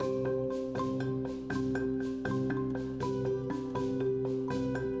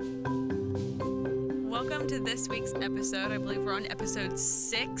to this week's episode. I believe we're on episode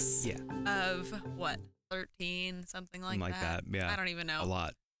 6 of, 13, something like that. Yeah. I don't even know. A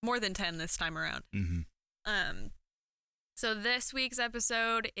lot. More than 10 this time around. Mm-hmm. So this week's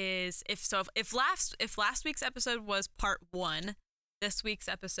episode is, if last week's episode was part 1, this week's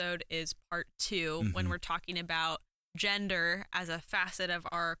episode is part 2, when we're talking about gender as a facet of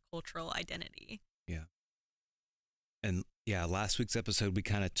our cultural identity. Yeah. And last week's episode, we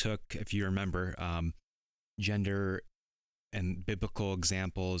kind of took, if you remember, gender and biblical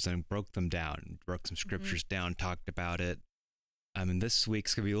examples and broke them down, broke some scriptures down, talked about it. And this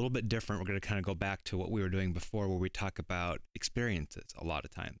week's going to be a little bit different. We're going to kind of go back to what we were doing before, where we talk about experiences a lot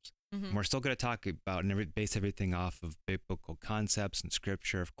of times. And we're still going to talk about and base everything off of biblical concepts and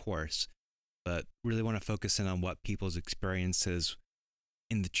scripture, of course, but really want to focus in on what people's experiences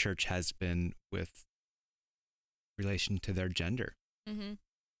in the church has been with relation to their gender.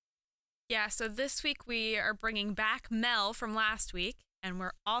 Yeah, so this week we are bringing back Mel from last week, and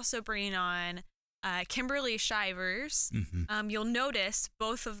we're also bringing on Kimberly Shivers. You'll notice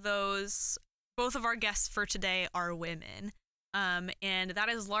both of our guests for today are women, and that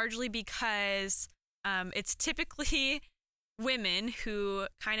is largely because it's typically women who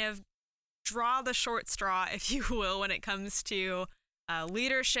kind of draw the short straw, if you will, when it comes to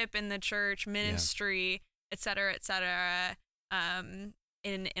leadership in the church, ministry, et cetera, et cetera.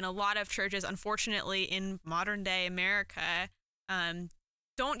 In a lot of churches, unfortunately, in modern day America,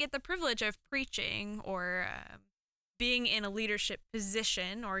 don't get the privilege of preaching or being in a leadership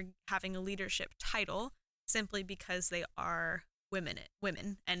position or having a leadership title simply because they are women.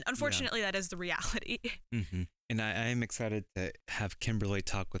 And unfortunately, that is the reality. And I am excited to have Kimberly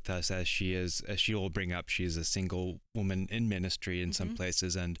talk with us, as she will bring up, she's a single woman in ministry in some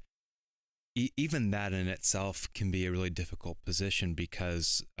places. And even that in itself can be a really difficult position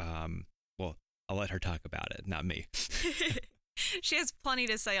because, I'll let her talk about it, not me. She has plenty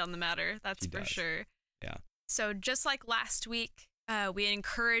to say on the matter, that's for sure. Yeah. So just like last week, we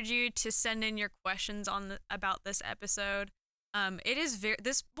encourage you to send in your questions about this episode. It is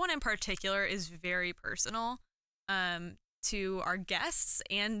this one in particular is very personal to our guests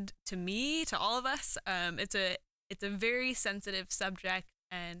and to me, to all of us. It's a very sensitive subject,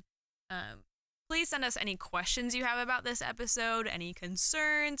 and please send us any questions you have about this episode, any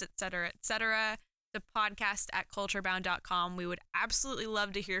concerns, etc., to podcast@culturebound.com. We would absolutely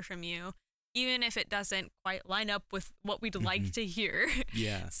love to hear from you, even if it doesn't quite line up with what we'd like to hear.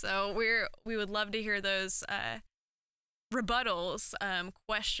 Yeah. So we would love to hear those rebuttals,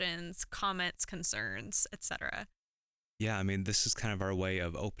 questions, comments, concerns, etc. Yeah, I mean, this is kind of our way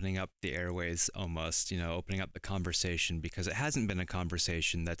of opening up the airways almost, opening up the conversation, because it hasn't been a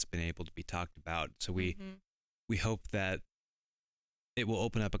conversation that's been able to be talked about. So we hope that it will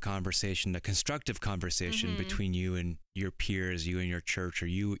open up a conversation, a constructive conversation between you and your peers, you and your church, or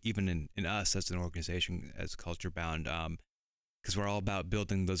you even in us as an organization, as Culture Bound, because we're all about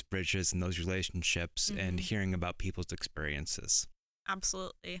building those bridges and those relationships and hearing about people's experiences.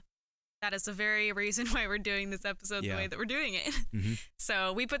 Absolutely. That is the very reason why we're doing this episode the way that we're doing it.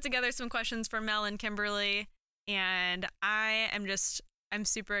 So we put together some questions for Mel and Kimberly, and I'm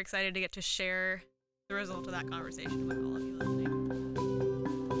super excited to get to share the result of that conversation with all of you listening.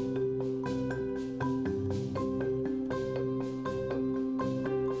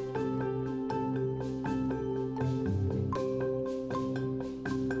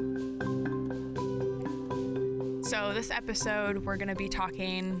 So this episode, we're going to be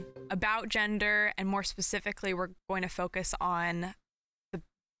talking about gender, and more specifically, we're going to focus on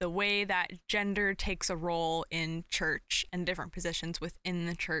the way that gender takes a role in church and different positions within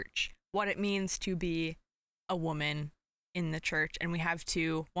the church, what it means to be a woman in the church. And we have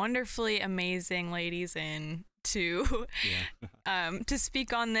two wonderfully amazing ladies in to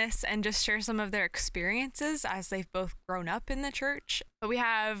speak on this and just share some of their experiences as they've both grown up in the church. But we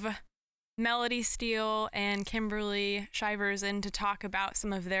have Melody Steele and Kimberly Shivers in to talk about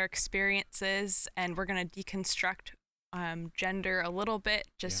some of their experiences, and we're going to deconstruct gender a little bit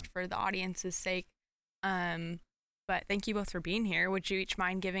just for the audience's sake. But thank you both for being here. Would you each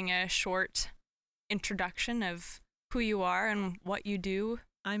mind giving a short introduction of who you are and what you do?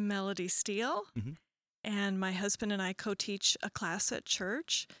 I'm Melody Steele, and my husband and I co-teach a class at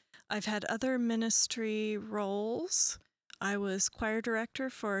church. I've had other ministry roles. I was choir director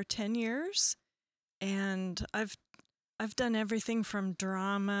for 10 years, and I've done everything from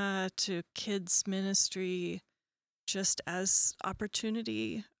drama to kids ministry, just as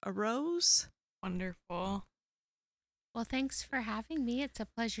opportunity arose. Wonderful. Well, thanks for having me. It's a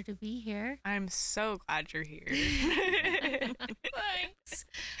pleasure to be here. I'm so glad you're here. Thanks.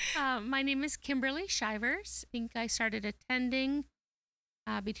 My name is Kimberly Shivers. I think I started attending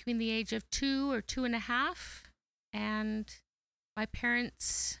between the age of 2 or 2.5. And my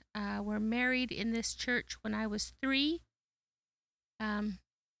parents were married in this church when I was 3. That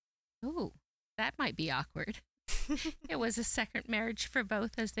might be awkward. It was a second marriage for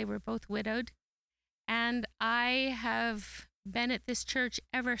both, as they were both widowed. And I have been at this church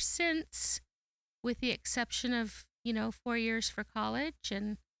ever since, with the exception of, 4 years for college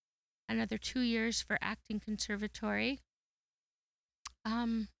and another 2 years for acting conservatory.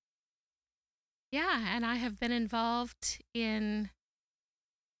 And I have been involved in,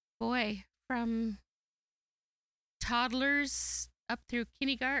 from toddlers up through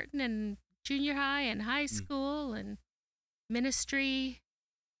kindergarten and junior high and high school and ministry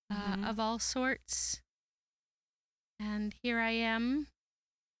of all sorts. And here I am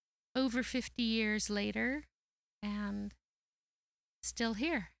over 50 years later and still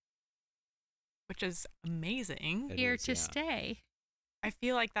here. Which is amazing. Here to stay. I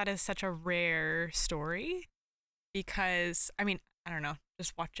feel like that is such a rare story because, I don't know,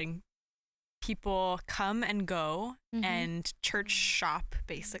 just watching people come and go and church shop,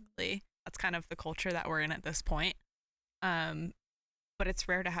 basically. That's kind of the culture that we're in at this point. But it's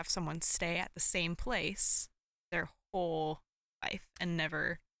rare to have someone stay at the same place their whole life and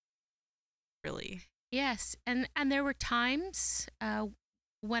never really. Yes, and there were times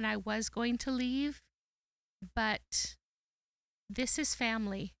when I was going to leave, but this is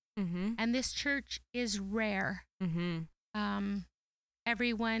family, and this church is rare.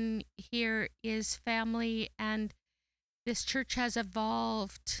 Everyone here is family, and this church has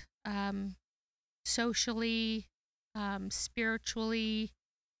evolved socially, spiritually,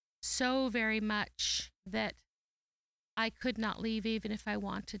 so very much that I could not leave even if I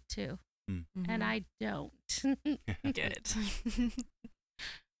wanted to. And I don't. Good.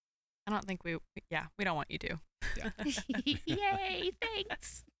 I don't think we don't want you to. Yay,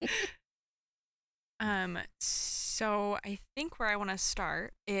 thanks. So I think where I want to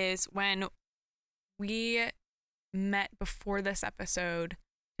start is when we met before this episode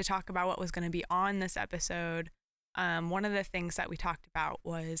to talk about what was going to be on this episode. One of the things that we talked about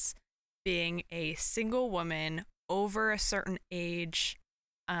was being a single woman over a certain age,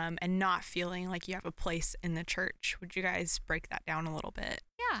 and not feeling like you have a place in the church. Would you guys break that down a little bit?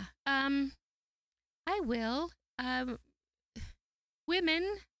 Yeah, I will.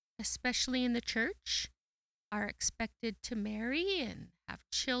 Women, especially in the church, are expected to marry and have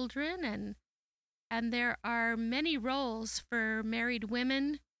children, and there are many roles for married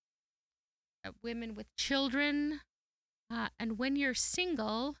women, women with children, and when you're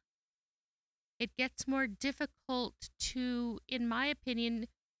single, it gets more difficult to, in my opinion,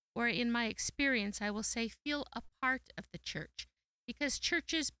 or in my experience, I will say, feel a part of the church, because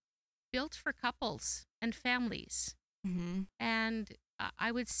church is built for couples and families. And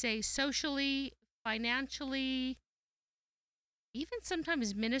I would say socially, financially, even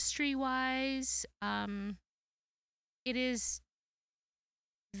sometimes ministry-wise, it is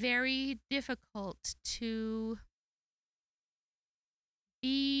very difficult to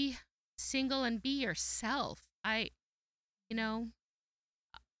be single and be yourself. I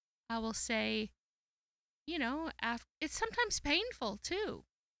will say, it's sometimes painful too.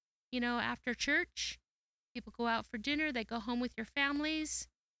 After church, people go out for dinner, they go home with your families.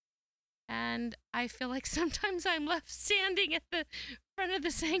 And I feel like sometimes I'm left standing at the front of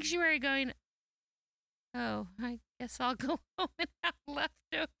the sanctuary going, oh, I guess I'll go home and have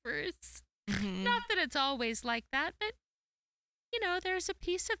leftovers. Not that it's always like that, but, there's a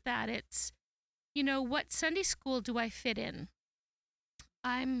piece of that. It's, what Sunday school do I fit in?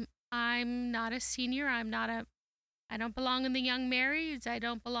 I'm not a senior. I don't belong in the young marrieds. I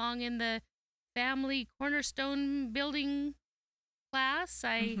don't belong in the family cornerstone building class.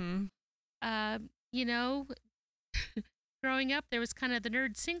 Growing up, there was kind of the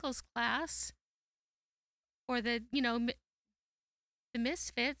nerd singles class or the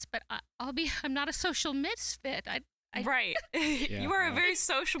misfits, but I'm not a social misfit. Right. You are a very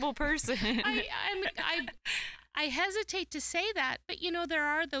sociable person. I hesitate to say that, but there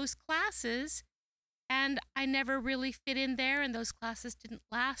are those classes, and I never really fit in there, and those classes didn't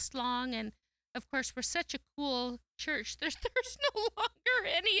last long. And of course, we're such a cool church. There's no longer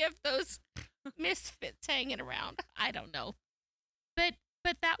any of those misfits hanging around. I don't know, but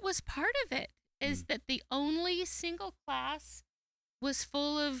that was part of it. Is that the only single class was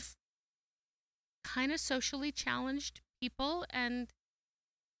full of kind of socially challenged people, and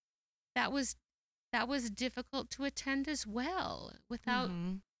that was that was difficult to attend as well without,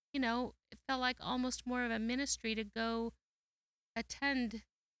 it felt like almost more of a ministry to go attend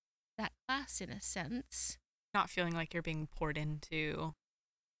that class in a sense. Not feeling like you're being poured into.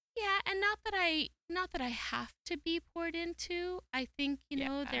 Yeah, and not that I have to be poured into. I think,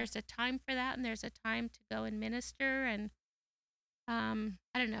 there's a time for that and there's a time to go and minister, and I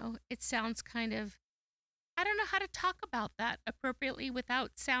don't know, it sounds kind of, I don't know how to talk about that appropriately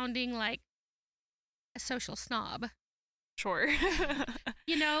without sounding like a social snob. Sure.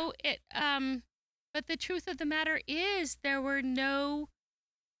 But the truth of the matter is there were no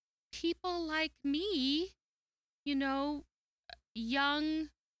people like me, young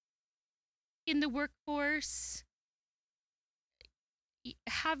in the workforce,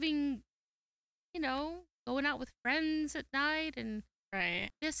 having, going out with friends at night and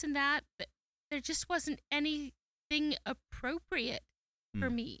right. this and that. There just wasn't anything appropriate for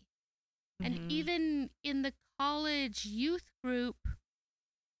me. And even in the college youth group,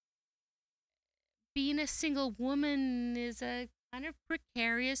 being a single woman is a kind of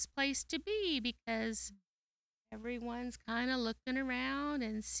precarious place to be because everyone's kind of looking around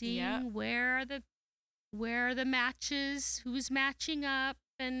and seeing where are the matches, who's matching up,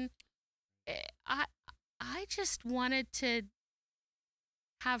 and I just wanted to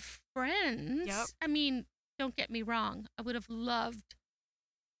have friends. Yep. I mean, don't get me wrong. I would have loved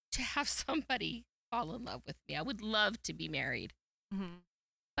to have somebody fall in love with me. I would love to be married.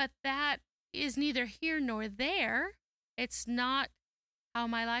 But that is neither here nor there. It's not how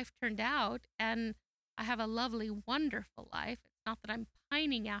my life turned out. And I have a lovely, wonderful life. It's not that I'm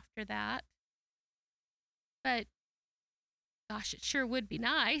pining after that. But gosh, it sure would be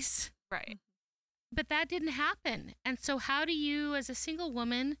nice. Right. But that didn't happen. And so how do you, as a single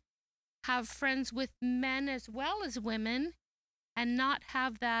woman, have friends with men as well as women and not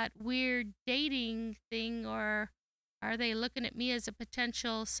have that weird dating thing, or are they looking at me as a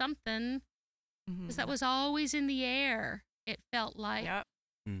potential something? Because that was always in the air, it felt like,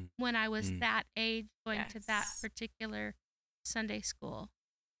 when I was that age going to that particular Sunday school.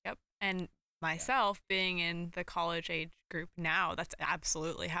 Yep. And myself being in the college age group now, that's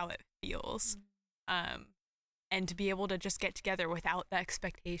absolutely how it feels. And to be able to just get together without the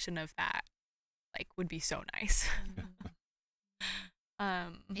expectation of that, like, would be so nice.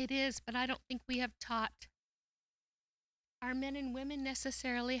 It is, but I don't think we have taught our men and women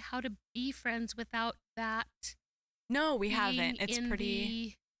necessarily how to be friends without that. No, we haven't. It's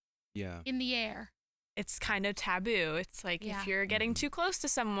pretty in the air. It's kind of taboo. It's like if you're getting too close to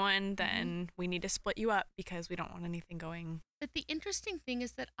someone, then we need to split you up because we don't want anything going. But the interesting thing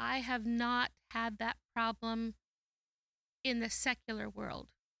is that I have not had that problem in the secular world,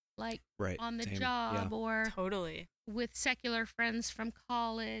 like on the job or totally with secular friends from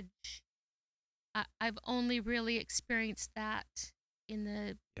college. I've only really experienced that in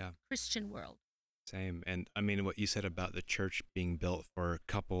the Christian world. Same. And I mean, what you said about the church being built for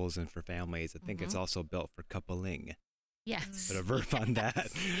couples and for families, I think it's also built for coupling. Yes. Put a verb on that.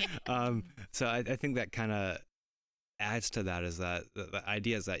 So I think that kind of adds to that, is that the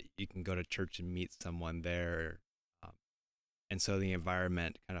idea is that you can go to church and meet someone there. And so the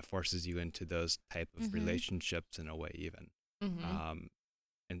environment kind of forces you into those type of relationships in a way, even.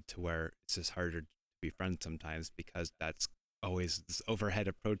 And to where it's just harder to be friends sometimes because that's always this overhead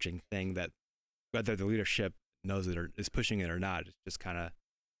approaching thing that whether the leadership knows it or is pushing it or not, it's just kind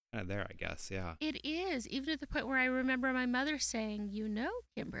of there, I guess. Yeah. It is, even to the point where I remember my mother saying,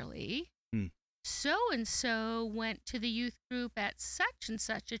 Kimberly, so-and-so went to the youth group at such and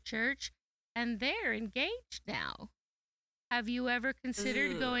such a church and they're engaged now. Have you ever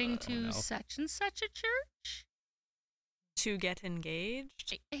considered going to such and such a church? To get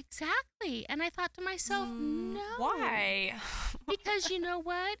engaged? Exactly. And I thought to myself, no. Why? Because you know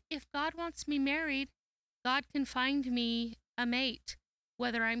what? If God wants me married, God can find me a mate,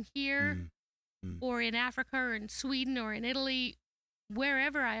 whether I'm here or in Africa or in Sweden or in Italy,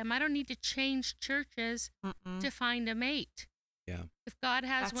 wherever I am. I don't need to change churches to find a mate. Yeah. If God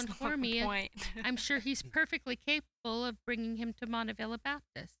has one for me, I'm sure he's perfectly capable of bringing him to Montevilla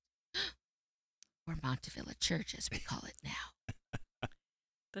Baptist. Or Montevilla Church, as we call it now.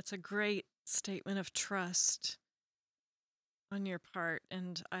 That's a great statement of trust on your part,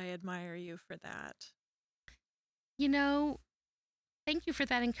 and I admire you for that. Thank you for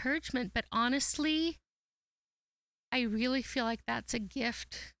that encouragement, but honestly, I really feel like that's a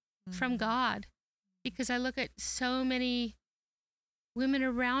gift from God, because I look at so many women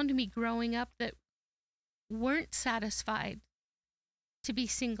around me growing up that weren't satisfied to be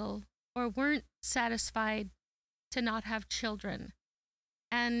single or weren't satisfied to not have children.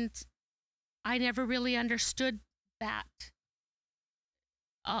 And I never really understood that.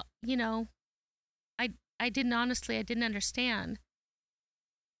 You know, I didn't understand.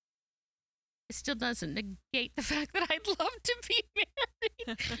 It still doesn't negate the fact that I'd love to be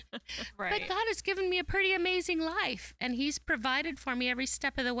married. Right. But God has given me a pretty amazing life, and He's provided for me every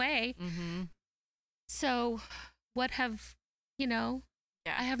step of the way. Mm-hmm. So what have, I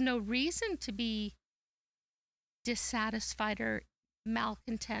have no reason to be dissatisfied or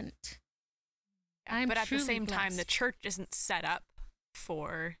malcontent. Yeah, but at the same time, the blessed. church isn't set up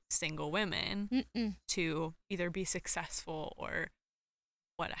for single women to either be successful or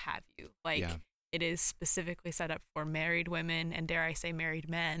what have you. Like, it is specifically set up for married women and, dare I say, married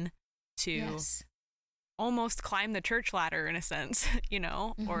men to almost climb the church ladder in a sense,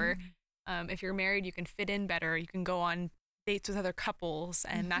 or if you're married, you can fit in better. You can go on dates with other couples,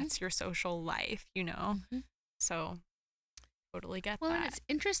 and that's your social life, So totally get that. Well, and it's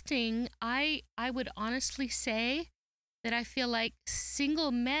interesting. I would honestly say that I feel like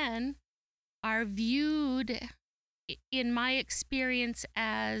single men are viewed, in my experience,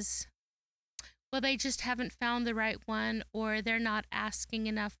 as, well, they just haven't found the right one, or they're not asking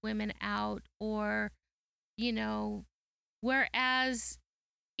enough women out, or, whereas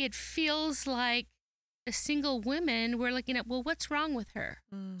it feels like the single women, we're looking at, well, what's wrong with her?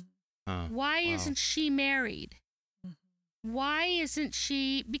 Why isn't she married? Why isn't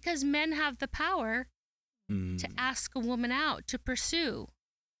she? Because men have the power to ask a woman out, to pursue.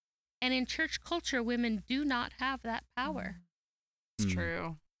 And in church culture, women do not have that power. It's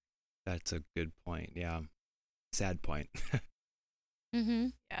true. That's a good point. Yeah. Sad point.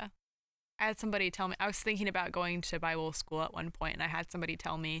 Yeah. I had somebody tell me, I was thinking about going to Bible school at one point, and I had somebody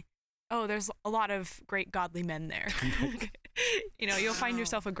tell me, oh, there's a lot of great godly men there. You'll find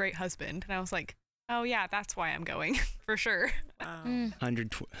yourself a great husband. And I was like, oh yeah, that's why I'm going for sure. Wow.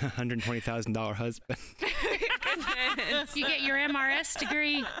 $120,000 husband. Goodness. You get your MRS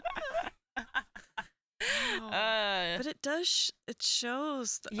degree. But it does, it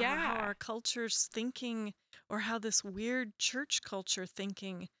shows how our culture's thinking, or how this weird church culture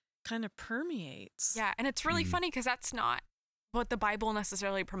thinking kind of permeates. Yeah, and it's really funny because that's not what the Bible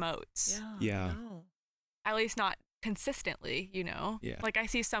necessarily promotes. Yeah. No. At least not consistently, Yeah. Like, I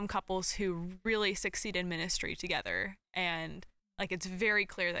see some couples who really succeed in ministry together, and like, it's very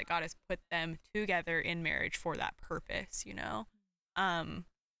clear that God has put them together in marriage for that purpose,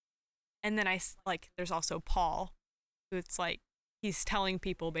 and then there's also Paul, who it's like, he's telling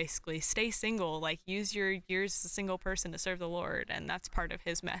people basically, stay single, like, use your years as a single person to serve the Lord, and that's part of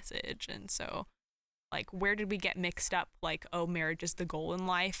his message. And so, like, where did we get mixed up? Like, oh, marriage is the goal in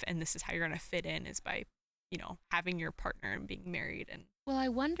life, and this is how you're going to fit in, is by, having your partner and being married. And Well, I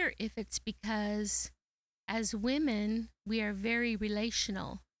wonder if it's because as women, we are very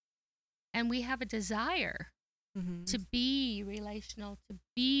relational, and we have a desire to be relational, to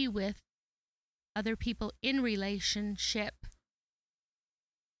be with other people in relationship.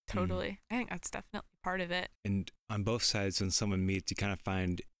 Totally. I think that's definitely part of it. And on both sides, when someone meets, you kind of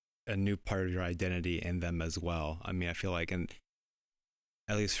find a new part of your identity in them as well. I mean, I feel like, and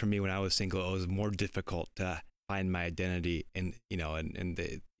at least for me, when I was single, it was more difficult to find my identity in, and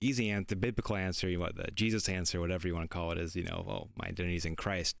the easy answer, the biblical answer, the Jesus answer, whatever you want to call it, is, well, my identity is in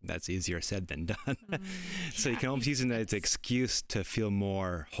Christ. That's easier said than done. So you can almost use it as an excuse to feel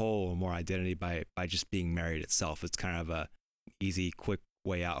more whole, more identity by just being married itself. It's kind of a easy, quick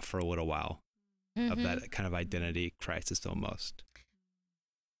way out for a little while of that kind of identity crisis almost.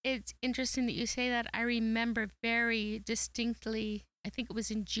 It's interesting that you say that. I remember very distinctly, I think it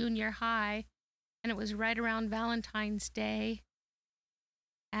was in junior high, and it was right around Valentine's Day.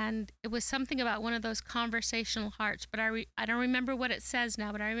 And it was something about one of those conversational hearts, but I don't remember what it says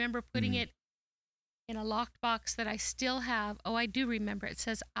now, but I remember putting it in a locked box that I still have. Oh, I do remember. It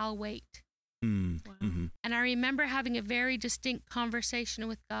says, I'll wait. Wow. And I remember having a very distinct conversation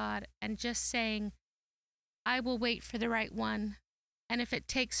with God and just saying, I will wait for the right one. And if it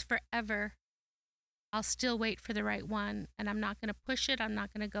takes forever, I'll still wait for the right one. And I'm not going to push it. I'm not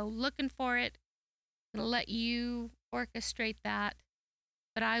going to go looking for it. I'm going to let you orchestrate that.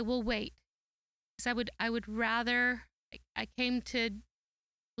 But I will wait. Because I would rather, I came to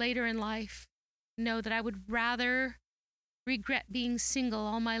later in life know that I would rather regret being single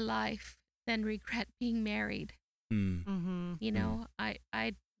all my life than regret being married.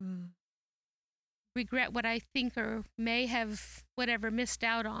 I regret what I think or may have whatever missed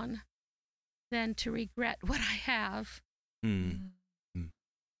out on than to regret what I have. And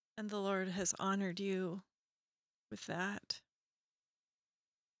the Lord has honored you with that.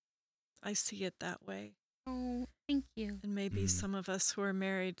 I see it that way. Oh, thank you. And maybe some of us who are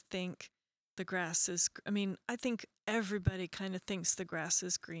married think, the grass is, I think everybody kind of thinks the grass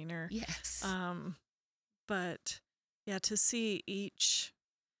is greener. Yes. But yeah, to see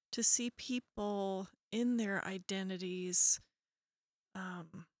people in their identities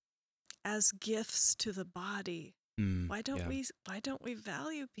as gifts to the body. Why don't we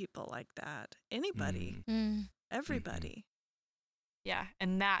value people like that? Anybody, everybody. Yeah,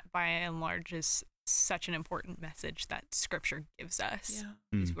 and that by and large is such an important message that Scripture gives us. Yeah.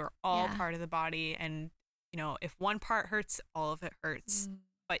 Because we're all part of the body, and if one part hurts, all of it hurts.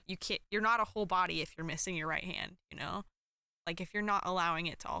 But you're not a whole body if you're missing your right hand. Like if you're not allowing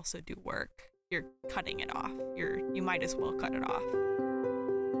it to also do work, you're cutting it off. You might as well cut it off.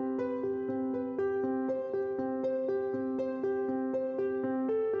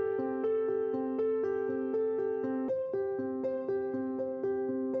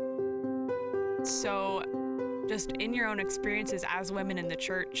 So, just in your own experiences as women in the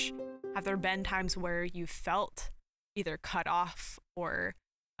church, have there been times where you felt either cut off or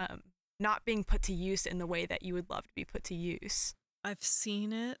not being put to use in the way that you would love to be put to use? I've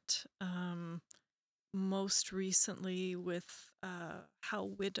seen it most recently with how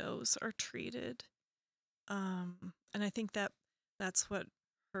widows are treated. And I think that's what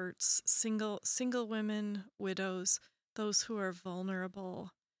hurts single women, widows, those who are vulnerable.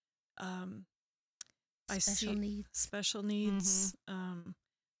 Special needs,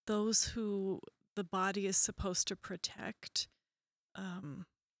 those who the body is supposed to protect.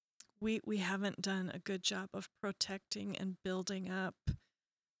 We haven't done a good job of protecting and building up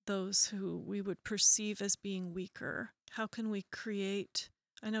those who we would perceive as being weaker. How can we create?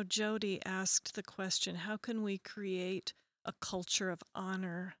 I know Jody asked the question, how can we create a culture of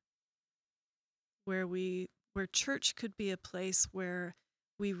honor where church could be a place where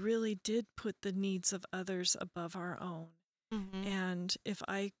we really did put the needs of others above our own. And if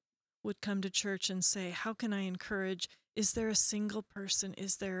I would come to church and say, how can I encourage? Is there a single person?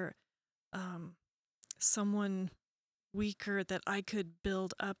 Is there someone weaker that I could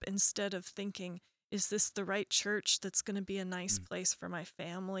build up, instead of thinking, is this the right church that's going to be a nice place for my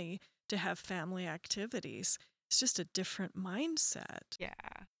family to have family activities? It's just a different mindset. Yeah.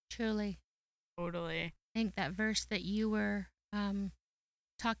 Truly. Totally. I think that verse that you were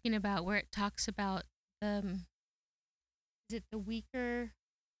talking about, where it talks about is it the weaker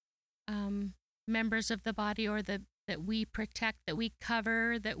members of the body, or that we protect, that we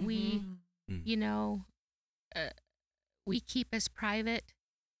cover, that we we keep as private.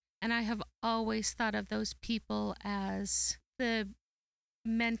 And I have always thought of those people as the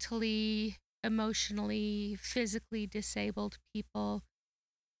mentally, emotionally, physically disabled people,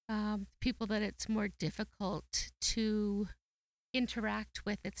 people that it's more difficult to interact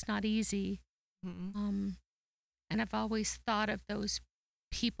with. It's not easy. And I've always thought of those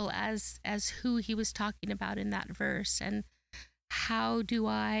people as who he was talking about in that verse. And how do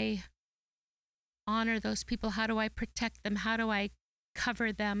I honor those people? How do I protect them? How do I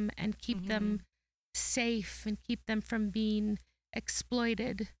cover them and keep them safe and keep them from being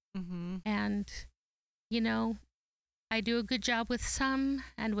exploited? And, I do a good job with some,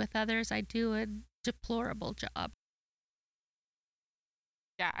 and with others, I do a deplorable job.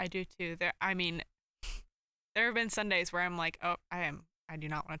 Yeah, I do too. There have been Sundays where I'm like, oh, I do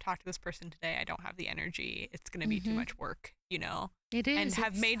not want to talk to this person today. I don't have the energy. It's going to be too much work, It is. And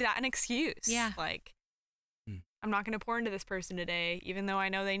have made that an excuse. Yeah. Like, I'm not going to pour into this person today, even though I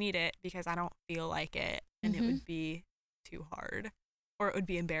know they need it, because I don't feel like it. And it would be too hard, or it would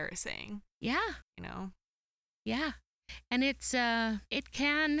be embarrassing. Yeah. Yeah. And it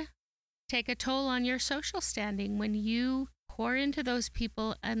can take a toll on your social standing when you pour into those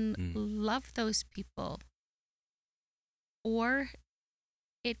people and love those people. Or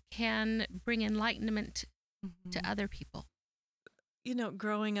it can bring enlightenment to other people.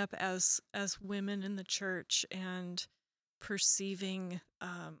 Growing up as women in the church and perceiving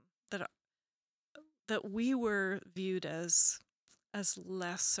that we were viewed as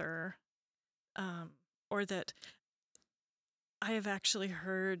lesser, or that I have actually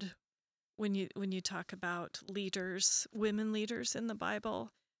heard when you talk about leaders, women leaders in the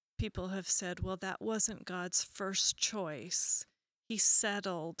Bible, people have said, well, that wasn't God's first choice. He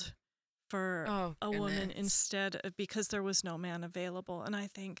settled for a woman instead of, because there was no man available. And I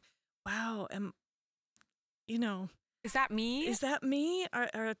think, wow, is that me? Is that me?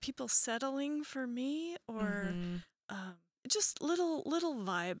 Are people settling for me? Or just little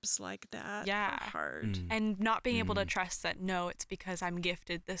vibes like that are hard. And not being able to trust that, no, it's because I'm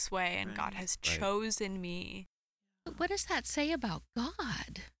gifted this way and God has chosen me. But what does that say about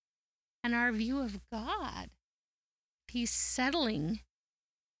God and our view of God? He's settling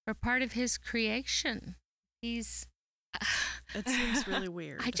We're part of his creation. He's. It seems really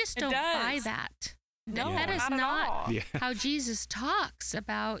weird. I just It don't buy does. that. No, That is not at not all. Yeah. how Jesus talks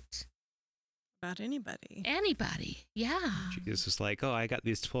about about anybody. anybody. Yeah. Jesus was like, oh, I got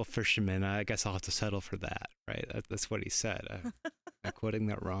these 12 fishermen. I guess I'll have to settle for that, right? That's what he said. Am I quoting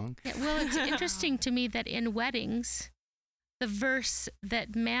that wrong? Yeah, well, it's interesting to me that in weddings, the verse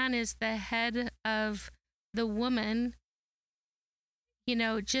that man is the head of the woman, you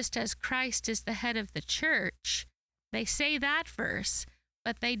know, just as Christ is the head of the church, they say that verse,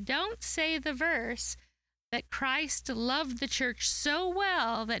 but they don't say the verse that Christ loved the church so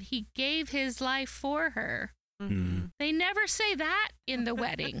well that he gave his life for her. Mm-hmm. They never say that in the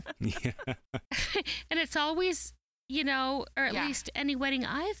wedding. Yeah. And it's always, you know, or at Yeah. least any wedding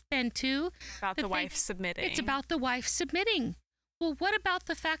I've been to, About that the they- wife submitting. it's about the wife submitting. Well, what about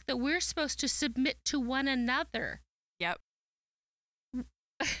the fact that we're supposed to submit to one another? Yep.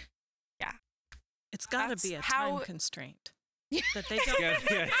 It's got to That's be a how- time constraint that they don't.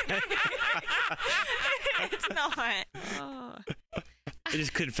 Yeah. It's not. Oh, I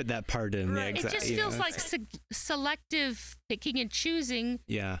just couldn't fit that part in. Right. Yeah, It just exactly. feels like selective picking and choosing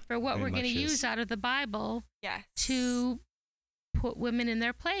yeah. for what Very we're going to much use is. out of the Bible Yes. to put women in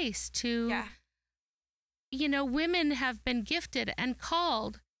their place. To, Yeah. you know, women have been gifted and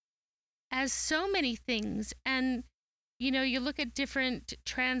called as so many things. And, you know, you look at different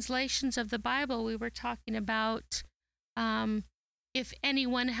translations of the Bible. We were talking about if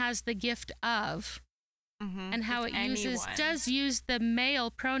anyone has the gift of, Mm-hmm. and how If it uses anyone. does use the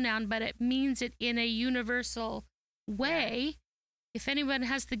male pronoun, but it means it in a universal way. If anyone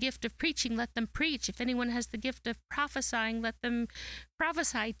has the gift of preaching, let them preach. If anyone has the gift of prophesying, let them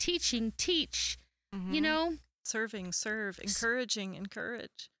prophesy. Teaching, teach. Mhm. You know, serving, serve, encouraging,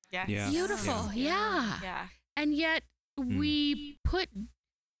 encourage. Yes. Yeah. beautiful. Yeah. Yeah. And yet we put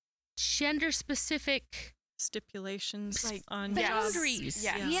gender specific Stipulations Like, on yes. jobs. boundaries.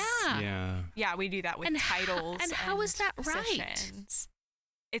 Yes. Yeah. Yeah. Yeah, we do that with And ho- titles. and how is that right? positions.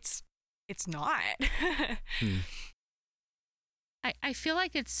 It's not. Hmm. I feel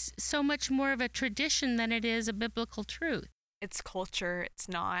like it's so much more of a tradition than it is a biblical truth. It's culture. It's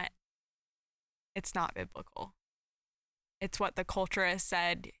not biblical. It's what the culture has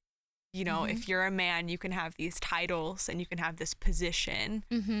said. You know, if you're a man, you can have these titles and you can have this position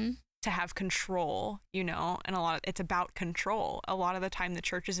Mm-hmm. to have control, you know, and it's about control. A lot of the time the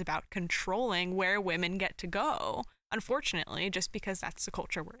church is about controlling where women get to go, unfortunately, just because that's the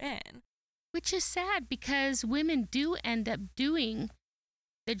culture we're in. Which is sad because women do end up doing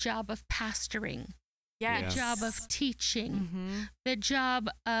the job of pastoring, Yeah. the job of teaching, Mm-hmm. the job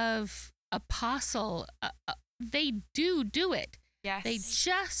of apostle. They do it. Yes. They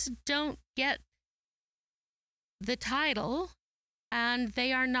just don't get the title, and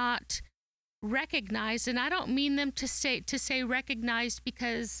they are not recognized. And I don't mean them to say recognized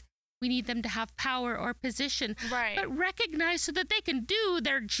because we need them to have power or position, right. but recognized so that they can do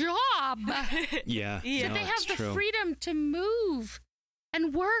their job. Yeah. Yeah. No, They have it's the true. freedom to move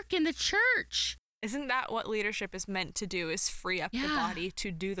and work in the church Isn't that what leadership is meant to do? Is free up the Yeah. body to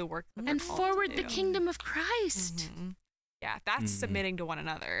do the work that they're and called forward to the do. kingdom of Christ. Mhm. Yeah, that's Mhm. submitting to one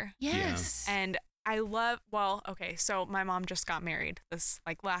another. Yes. And I love, well, okay, so my mom just got married this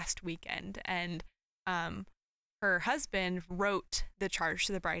last weekend, and her husband wrote the charge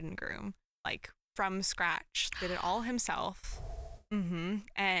to the bride and groom from scratch, did it all himself.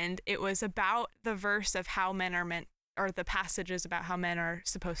 And it was about the verse of how men are meant, or the passages about how men are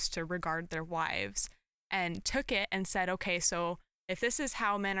supposed to regard their wives, and took it and said, okay, so if this is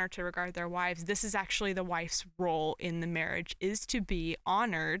how men are to regard their wives, this is actually the wife's role in the marriage, is to be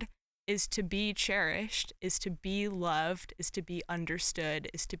honored, is to be cherished, is to be loved, is to be understood,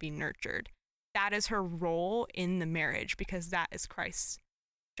 is to be nurtured. That is her role in the marriage, because that is Christ's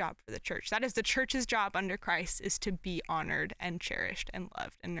job for the church. That is the church's job under Christ, is to be honored and cherished and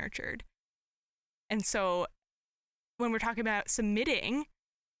loved and nurtured. And so when we're talking about submitting,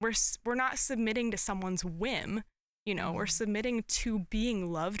 we're not submitting to someone's whim, you know, we're submitting to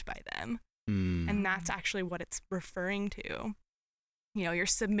being loved by them. Mm. And that's actually what it's referring to. You know, you're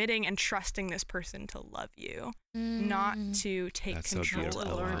submitting and trusting this person to love you, not to take That's so control beautiful.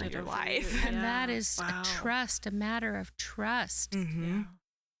 over Lord, it your over life. you. And Yeah. that is Wow. a trust, a matter of trust. Mm-hmm.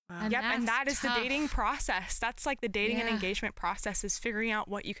 Wow. And Yep, and that that's is the dating tough. process. That's like the dating and Yeah. engagement process, is figuring out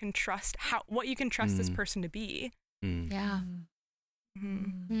what you can trust, what you can trust this person to be. Mm. Yeah.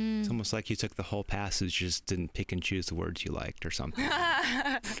 Mhm. Mm. It's almost like you took the whole passage, just didn't pick and choose the words you liked or something.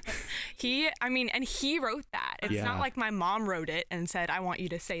 And he wrote that. It's Yeah. not like my mom wrote it and said, I want you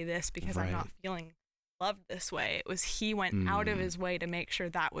to say this because I'm Right. not feeling loved this way. It was he went out of his way to make sure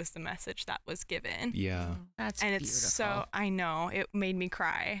that was the message that was given. Yeah. That's And beautiful. it's so, I know, it made me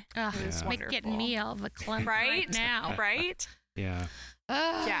cry. Ugh, It was it's wonderful. getting me all the clump Right? now. Right? Yeah.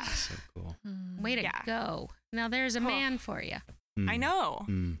 Ugh, Yeah. So cool. way to Yeah. go. Now there's a Oh. man for you. I know.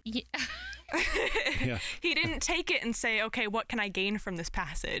 Yeah. Yeah. He didn't take it and say, okay, what can I gain from this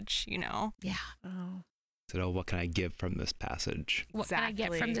passage? You know? Yeah. Oh. So, what can I give from this passage? What can I get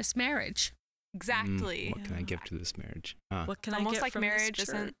from Exactly. this marriage? Exactly. What can I give to this marriage? Huh. What can It's I almost get like from marriage this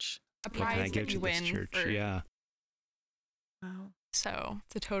isn't- church? A What can I prize give that to you this win. church? For, Yeah. Wow. So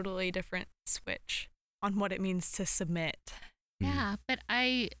it's a totally different switch on what it means to submit. Yeah, but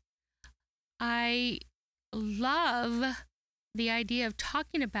I love the idea of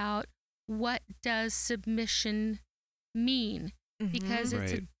talking about what does submission mean, because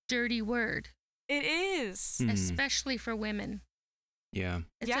it's a Right. dirty word, It is. especially for women. Yeah.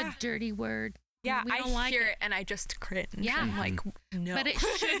 It's Yeah. a dirty word. Yeah, we I don't like hear it. it and I just cringe. Yeah. I'm like, no. But it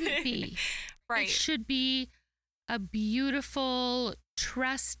shouldn't be. Right. It should be a beautiful,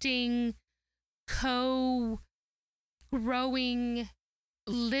 trusting, co-growing,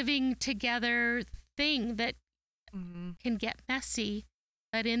 living together thing that Mhm. can get messy,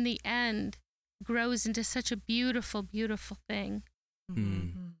 but in the end grows into such a beautiful, beautiful thing.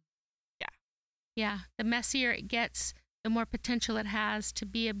 Mhm. Yeah, the messier it gets, the more potential it has to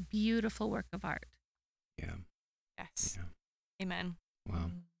be a beautiful work of art. Yeah. Yes. Yeah. Amen.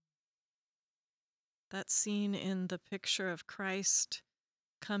 Wow. That scene in the picture of Christ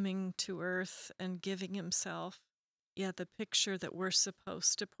coming to earth and giving himself. Yeah, the picture that we're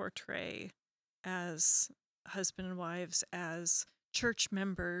supposed to portray as husband and wives, as church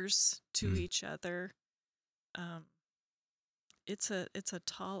members to each other. It's a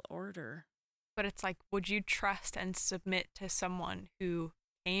tall order. But it's like, would you trust and submit to someone who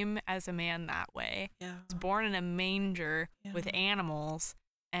came as a man that way, Yeah. was born in a manger with Yeah. animals,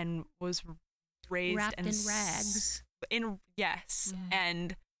 and was raised Wrapped and in rags. Yes, Mhm.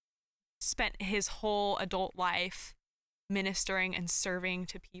 and spent his whole adult life ministering and serving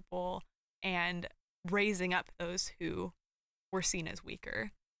to people and raising up those who were seen as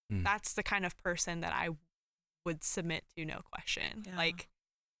weaker. Mm. That's the kind of person that I would submit to, no question. Yeah. Like,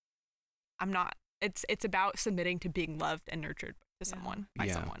 I'm not. It's about submitting to being loved and nurtured to Yeah. someone by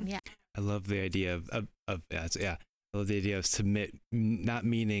Yeah. someone. Yeah. I love the idea of yeah. I love the idea of submit, not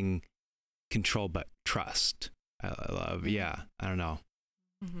meaning control, but trust. I love, yeah. I don't know.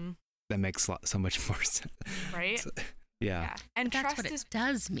 Mm-hmm. That makes so much more sense. Right? So, yeah. And That's trust what it is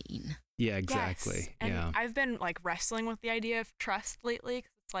does mean. Yeah. Exactly. Yes. And Yeah. I've been like wrestling with the idea of trust lately,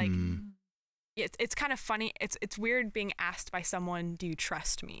 'cause it's like Mm. it's kind of funny. It's weird being asked by someone, "Do you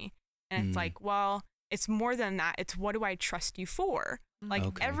trust me?" And it's Mm. like, well, it's more than that. It's what do I trust you for? Like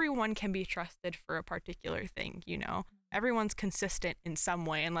Okay. everyone can be trusted for a particular thing, you know. Everyone's consistent in some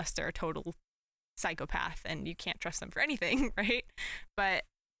way, unless they're a total psychopath and you can't trust them for anything, right? But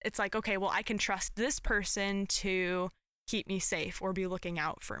it's like, okay, well, I can trust this person to keep me safe or be looking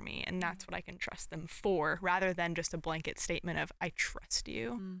out for me, and that's what I can trust them for, rather than just a blanket statement of I trust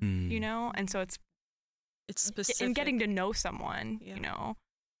you, Mm. you know. And so it's specific. in getting to know someone, Yeah. you know,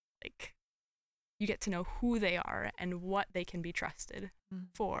 like you get to know who they are and what they can be trusted Mm.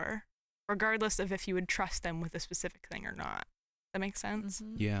 for, regardless of if you would trust them with a specific thing or not. That makes sense?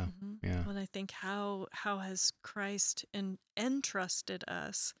 Mhm, Yeah. mhm. Yeah. Well, I think how has Christ entrusted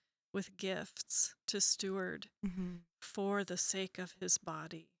us with gifts to steward Mm-hmm. for the sake of his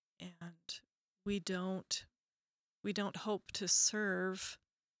body, and we don't hope to serve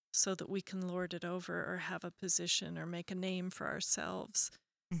so that we can lord it over or have a position or make a name for ourselves,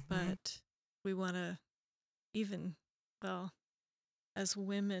 Mm-hmm. but we want to as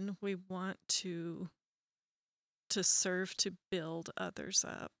women, we want to serve to build others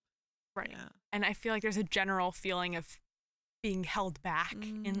up. Right. Yeah. And I feel like there's a general feeling of being held back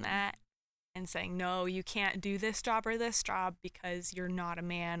in Mm. that and saying, no, you can't do this job or this job because you're not a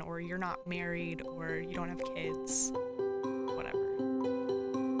man or you're not married or you don't have kids, whatever.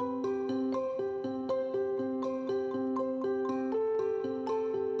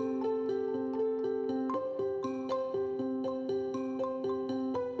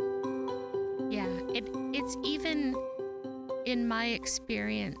 Yeah, it's even in my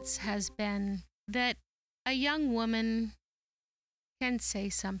experience has been that a young woman can say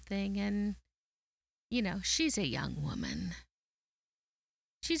something and, you know, she's a young woman.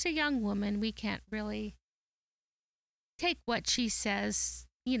 She's a young woman. We can't really take what she says,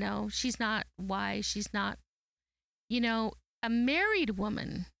 you know, she's not wise. She's not, you know, a married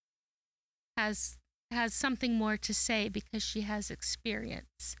woman has something more to say because she has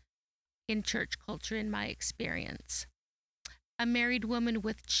experience in church culture, in my experience. A married woman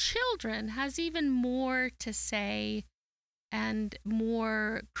with children has even more to say and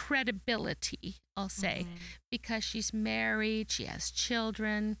more credibility, I'll say, because she's married, she has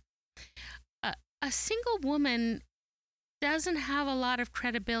children. A single woman doesn't have a lot of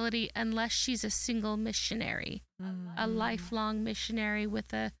credibility unless she's a single missionary, a lifelong missionary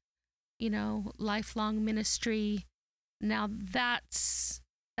with a, lifelong ministry. Now that's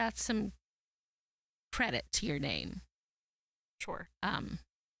some credit to your name. Sure.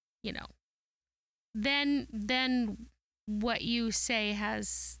 Then what you say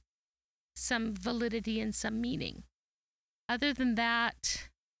has some validity and some meaning. Other than that,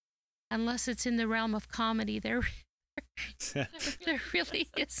 unless it's in the realm of comedy, there really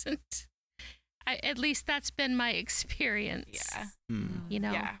isn't. At least that's been my experience. Yeah.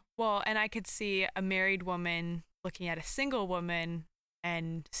 Yeah. Well, and I could see a married woman looking at a single woman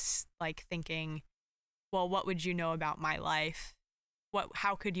and like thinking, well, what would you know about my life?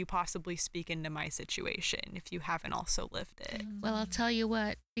 How could you possibly speak into my situation if you haven't also lived it? Well, I'll tell you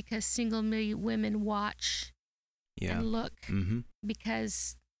what, because single women watch and look,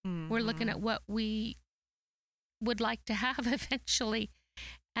 because we're looking at what we would like to have eventually.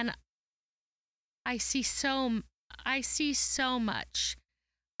 And I see so much.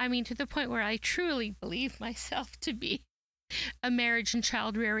 I mean, to the point where I truly believe myself to be a marriage and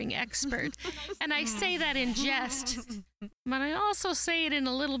child rearing expert. And I say that in jest, but I also say it in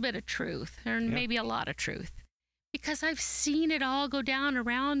a little bit of truth, or maybe a lot of truth, because I've seen it all go down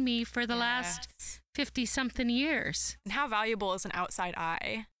around me for the last 50-something years. And how valuable is an outside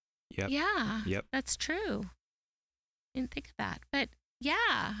eye? Yep. Yeah, yep. That's true. Didn't think of that. But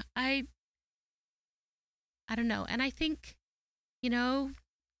yeah, I don't know. And I think,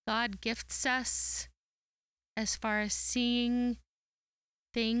 God gifts us as far as seeing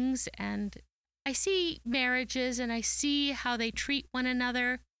things, and I see marriages and I see how they treat one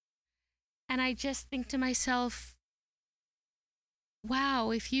another, and I just think to myself,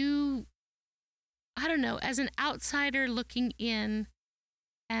 wow, if you, I don't know, as an outsider looking in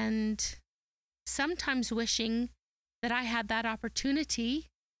and sometimes wishing that I had that opportunity,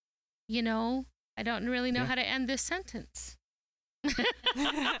 I don't really know how to end this sentence. But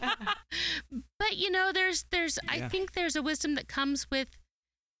I think there's a wisdom that comes with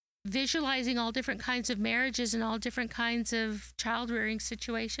visualizing all different kinds of marriages and all different kinds of child rearing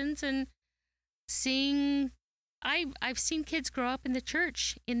situations, and seeing I've seen kids grow up in the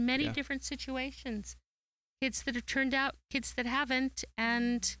church in many different situations, kids that have turned out, kids that haven't,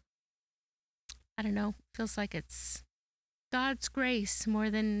 and I don't know, feels like it's God's grace more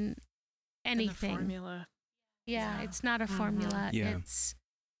than anything. And a formula. Yeah, it's not a formula. Yeah. It's,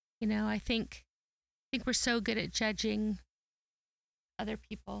 I think we're so good at judging other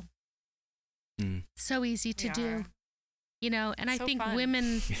people. So easy to do, and I think fun.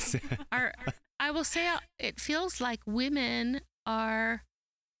 women are, I will say, it feels like women are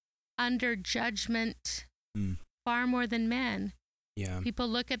under judgment far more than men. Yeah. People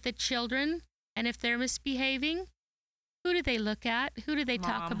look at the children, and if they're misbehaving, who do they look at? Who do they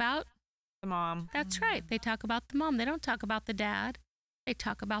talk about? The mom. That's right. They talk about the mom. They don't talk about the dad. They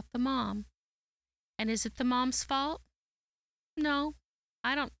talk about the mom. And is it the mom's fault? No,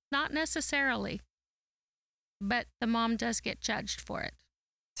 not necessarily. But the mom does get judged for it.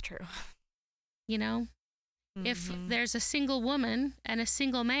 It's true. If there's a single woman and a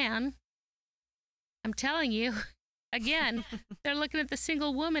single man, I'm telling you, again, they're looking at the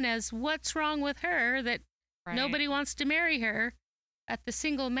single woman as what's wrong with her that nobody wants to marry her. At the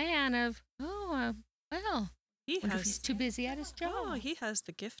single man of, he's too busy at his job. Oh, he has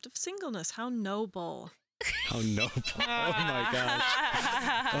the gift of singleness. How noble. How noble. Oh my gosh.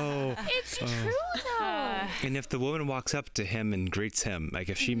 Oh. It's true though. And if the woman walks up to him and greets him, like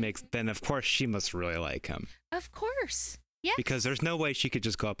if she makes, then of course she must really like him. Of course. Yes. Because there's no way she could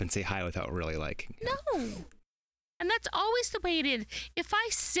just go up and say hi without really liking him. No. And that's always the way it is. If I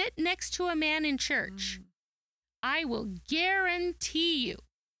sit next to a man in church, I will guarantee you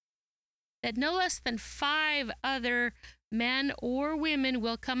that no less than 5 other men or women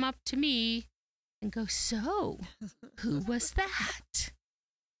will come up to me and go, so, who was that?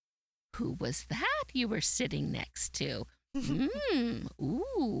 Who was that you were sitting next to?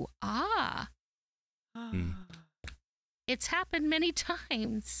 Ooh, ah. It's happened many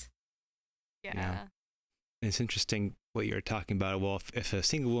times. Yeah. It's interesting what you're talking about. Well, if a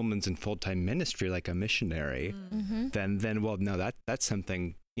single woman's in full-time ministry, like a missionary, then well, no, that's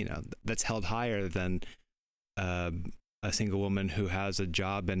something, that's held higher than a single woman who has a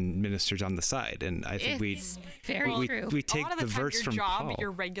job and ministers on the side. And I think It's very true. we take a lot of the the time, verse your from job, Paul.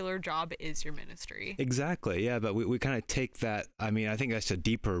 your regular job is your ministry. Exactly. Yeah. But we kind of take that. I mean, I think that's a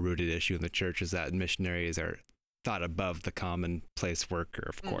deeper rooted issue in the church, is that missionaries are thought above the commonplace worker,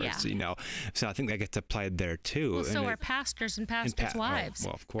 of course, Yeah. So I think that gets applied there too. Well, so are pastors and pastors' wives.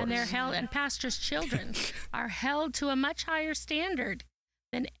 well, of course. And they're held, and pastors' children are held to a much higher standard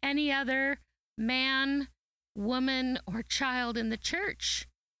than any other man, woman, or child in the church.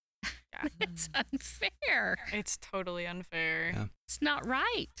 Yeah. It's unfair. It's totally unfair. Yeah. It's not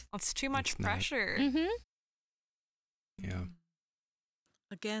right. It's too much It's not. pressure. Mm-hmm. Yeah.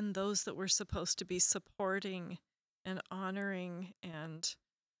 Again, those that we're supposed to be supporting and honoring, and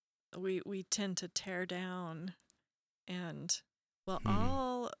we tend to tear down. And well,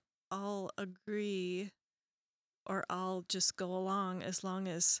 I'll agree, or I'll just go along as long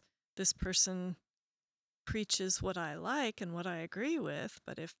as this person preaches what I like and what I agree with.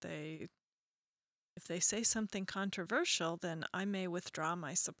 But if they say something controversial, then I may withdraw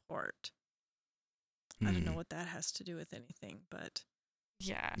my support. I don't know what that has to do with anything, but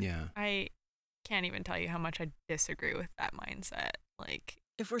Yeah. Yeah. I can't even tell you how much I disagree with that mindset. Like,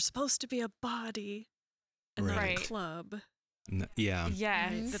 if we're supposed to be a body and not a Right. club, Yeah.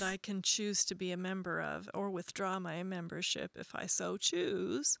 yes. that I can choose to be a member of or withdraw my membership if I so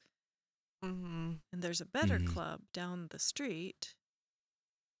choose, Mm-hmm. and there's a better Mhm. club down the street.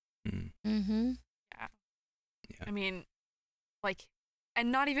 Mm. Mm-hmm. Yeah. I mean, like,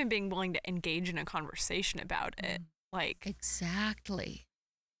 and not even being willing to engage in a conversation about it. Like, Exactly.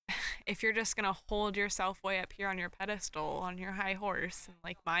 if you're just gonna hold yourself way up here on your pedestal, on your high horse, and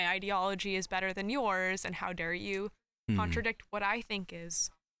like, my ideology is better than yours, and how dare you Mhm. contradict what I think is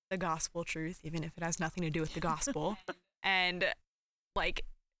the gospel truth, even if it has nothing to do with the gospel, and like,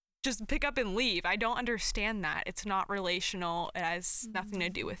 just pick up and leave. I don't understand that. It's not relational. It has nothing to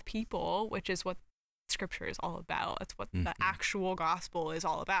do with people, which is what scripture is all about. That's what the actual gospel is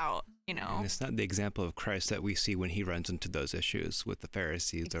all about, you know? And it's not the example of Christ that we see when he runs into those issues with the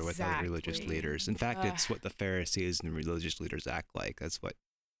Pharisees or with other religious Exactly. leaders. In fact, it's what the Pharisees and religious leaders act like. That's what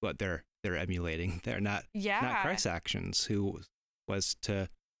they're emulating. They're not Christ's actions, who was to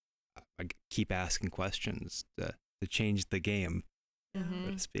keep asking questions, to change the game, so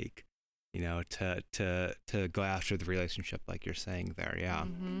Mhm. to speak. To go after the relationship, like you're saying there. Yeah.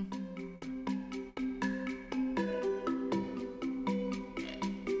 Mhm.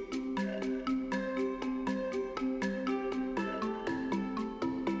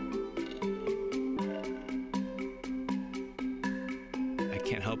 I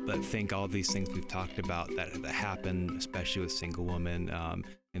can't help but think all these things we've talked about that happen, especially with single women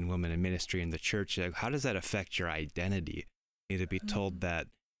and women in ministry in the church. Like, how does that affect your identity? You need to be told that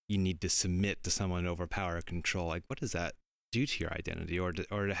you need to submit to someone over power or control. Like, what does that do to your identity? Or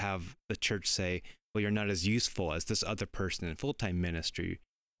to have the church say, well, you're not as useful as this other person in full-time ministry,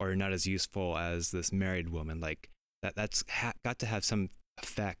 or you're not as useful as this married woman. Like, that's got to have some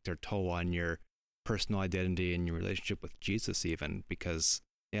effect or toll on your personal identity and your relationship with Jesus, even, because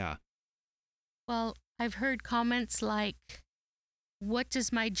Well, I've heard comments like, what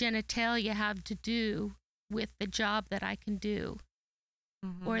does my genitalia have to do with the job that I can do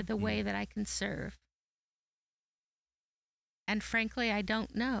or the way that I can serve? And frankly, I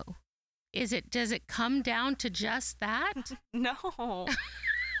don't know. Does it come down to just that? No.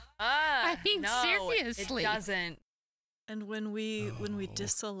 I mean, no, seriously. It doesn't. And when we Oh.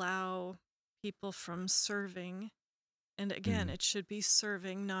 disallow people from serving, and again, it should be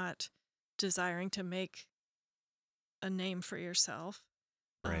serving, not desiring to make a name for yourself.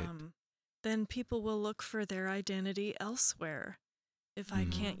 Right. Then people will look for their identity elsewhere. If I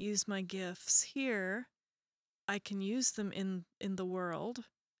can't use my gifts here, I can use them in the world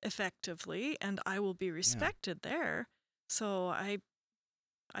effectively, and I will be respected there. So I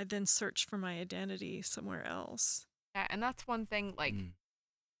then search for my identity somewhere else. Yeah, and that's one thing, like,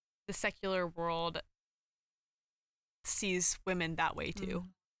 the secular world sees women that way too.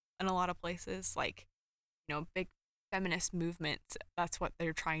 In a lot of places, like, big feminist movements, that's what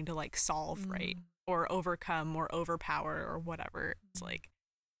they're trying to, like, solve, right? Or overcome or overpower or whatever. It's like,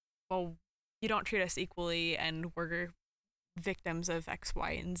 well, you don't treat us equally, and we're victims of X,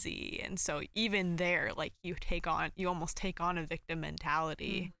 Y, and Z. And so even there, like, you almost take on a victim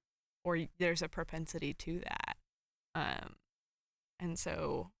mentality, or there's a propensity to that. And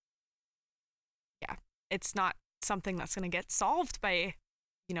so, yeah, it's not something that's going to get solved by,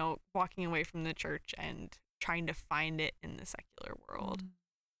 walking away from the church and trying to find it in the secular world.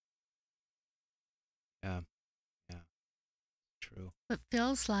 Yeah. True. It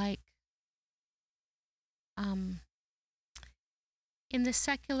feels like in the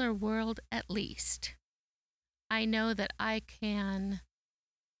secular world at least, I know that I can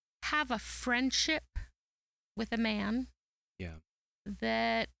have a friendship with a man. Yeah.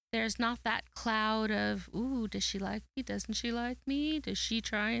 That there's not that cloud of, ooh, does she like me? Doesn't she like me? Does she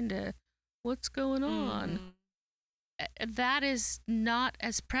trying to, what's going on? That is not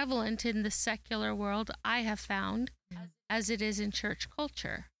as prevalent in the secular world, I have found, as it is in church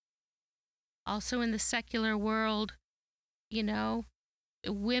culture. Also in the secular world, you know,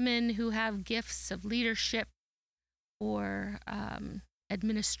 women who have gifts of leadership or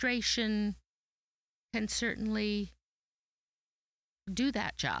administration can certainly do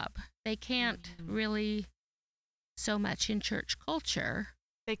that job. They can't really so much in church culture.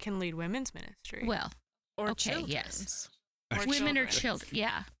 They can lead women's ministry. Well, Or okay, children's. yes. Or Women or children's. children,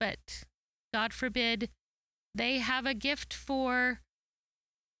 yeah. But God forbid they have a gift for,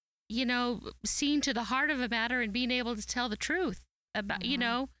 you know, seeing to the heart of a matter and being able to tell the truth about, you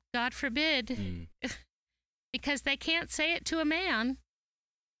know, God forbid, because they can't say it to a man,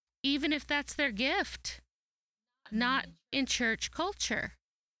 even if that's their gift, not in church culture.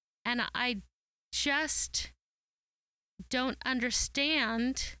 And I just don't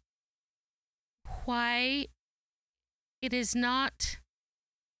understand why it is not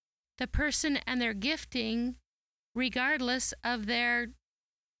the person and their gifting, regardless of their,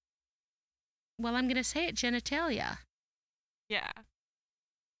 well, I'm going to say it, genitalia. Yeah.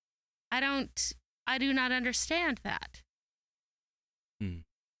 I do not understand that. Mm.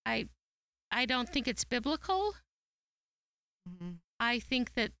 I don't think it's biblical. I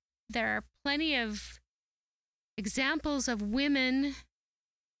think that there are plenty of examples of women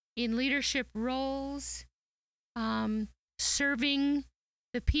in leadership roles, serving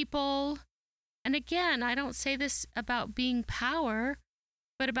the people. And again, I don't say this about being power,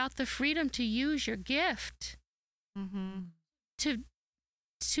 but about the freedom to use your gift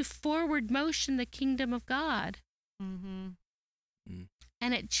to forward motion the kingdom of God. And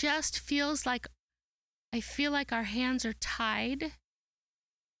it just feels like, I feel like our hands are tied.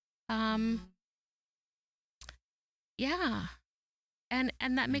 Yeah. And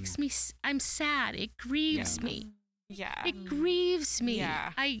that makes me, I'm sad. It grieves me. Yeah. It grieves me.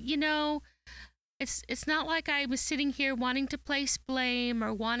 Yeah. You know, it's not like I was sitting here wanting to place blame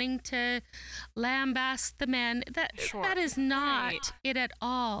or wanting to lambaste the men. That is not it at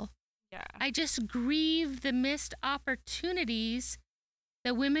all. Yeah. I just grieve the missed opportunities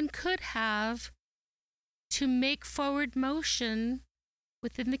that women could have to make forward motion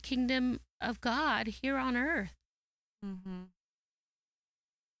within the kingdom of God here on earth.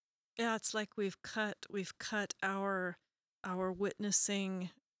 Yeah, it's like we've cut our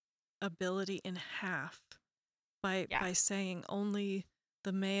witnessing ability in half by saying only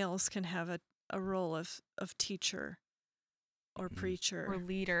the males can have a role of teacher or preacher or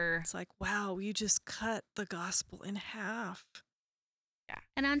leader. It's like, wow, you just cut the gospel in half. Yeah.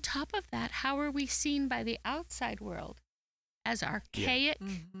 And on top of that, how are we seen by the outside world? As archaic,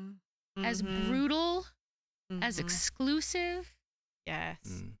 as brutal, as exclusive.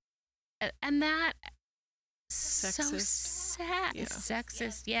 Yes. And that Sexist. so sad. Yeah.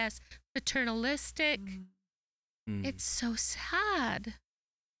 Sexist, yes. Paternalistic. It's so sad.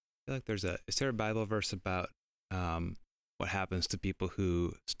 I feel like is there a Bible verse about what happens to people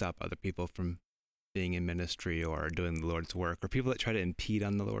who stop other people from being in ministry or doing the Lord's work, or people that try to impede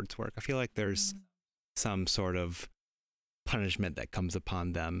on the Lord's work? I feel like there's some sort of punishment that comes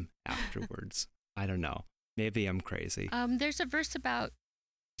upon them afterwards. I don't know. Maybe I'm crazy. There's a verse about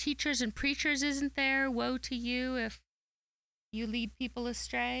teachers and preachers, isn't there? Woe to you if you lead people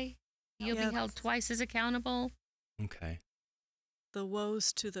astray. You'll be held twice as accountable. Okay. The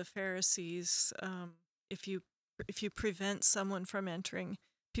woes to the Pharisees, if you prevent someone from entering,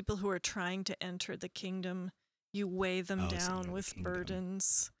 people who are trying to enter the kingdom, you weigh them down with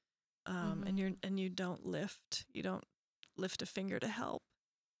burdens, and you don't lift a finger to help.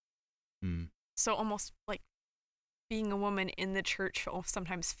 So almost like being a woman in the church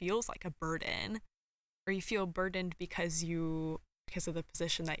sometimes feels like a burden, or you feel burdened because of the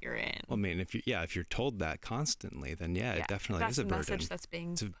position that you're in. Well, I mean, if you're told that constantly, then it definitely is a burden. That's the message that's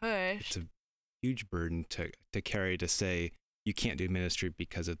being pushed. It's a huge burden to carry, to say you can't do ministry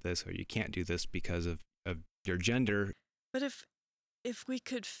because of this, or you can't do this because of your gender. But if we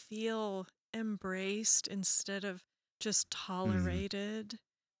could feel embraced instead of just tolerated,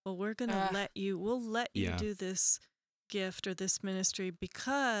 well, we'll let you do this gift or this ministry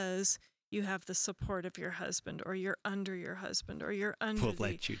because you have the support of your husband, or you're under your husband, or you're under We'll the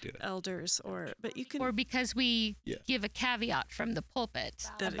let you do it. elders, but you can, Or because we give a caveat from the pulpit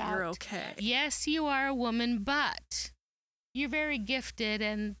that about, you're okay. yes, you are a woman, but you're very gifted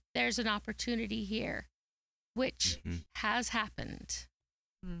and there's an opportunity here, which has happened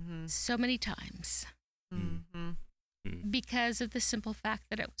so many times because of the simple fact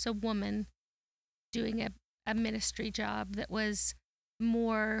that it was a woman doing a ministry job that was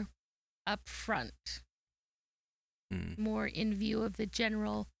more upfront, more in view of the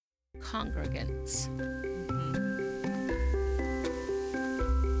general congregants.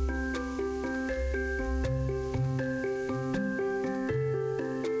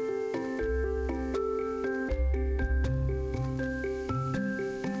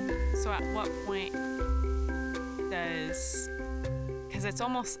 So at what point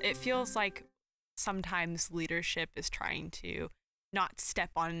because it feels like sometimes leadership is trying to not step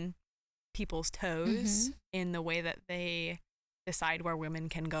on people's toes in the way that they decide where women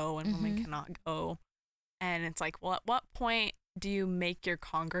can go and women cannot go. And it's like, well, at what point do you make your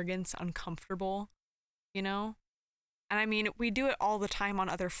congregants uncomfortable, you know? And I mean, we do it all the time on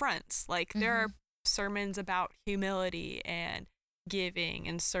other fronts. Like there are sermons about humility and giving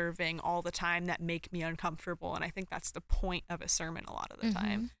and serving all the time that make me uncomfortable. And I think that's the point of a sermon a lot of the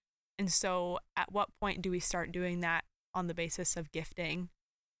time. And so at what point do we start doing that on the basis of gifting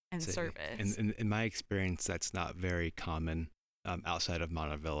and service? In my experience, that's not very common outside of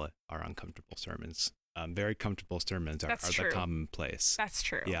Montavilla, our uncomfortable sermons. Very comfortable sermons are the commonplace. That's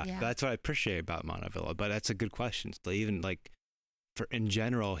true. Yeah, that's what I appreciate about Montavilla. But that's a good question. So even like for in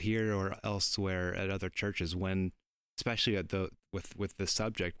general here or elsewhere at other churches, when especially at with the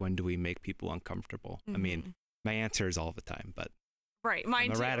subject, when do we make people uncomfortable? I mean, my answer is all the time, but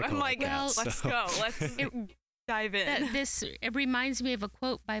mine too. I'm like, well, let's go. Let's dive in. It reminds me of a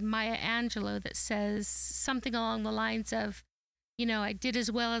quote by Maya Angelou that says something along the lines of, you know, I did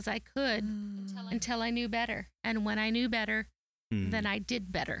as well as I could until I knew better. And when I knew better, then I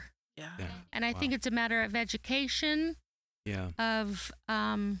did better. Yeah. And I think it's a matter of education. Yeah. Of,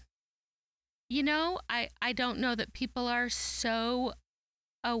 you know, I don't know that people are so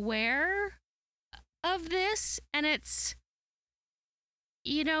aware of this. And it's,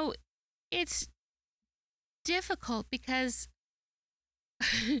 you know, it's difficult because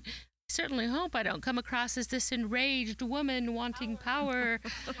certainly hope I don't come across as this enraged woman wanting power,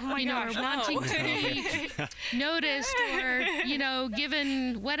 or wanting to be noticed or, you know,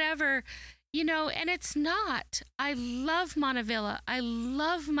 given whatever, you know, and it's not. I love Montavilla. I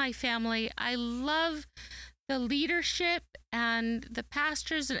love my family. I love the leadership, and the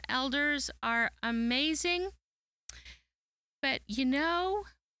pastors and elders are amazing. But, you know,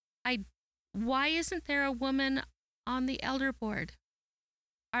 why isn't there a woman on the elder board?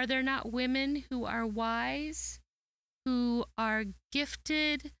 Are there not women who are wise, who are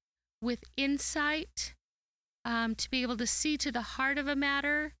gifted with insight, to be able to see to the heart of a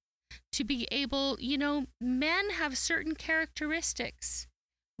matter, to be able, you know, men have certain characteristics.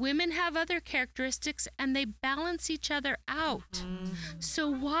 Women have other characteristics, and they balance each other out. So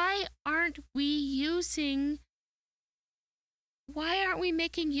why aren't we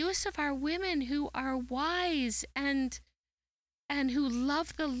making use of our women who are wise and who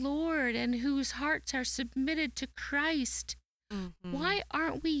love the Lord and whose hearts are submitted to Christ? Why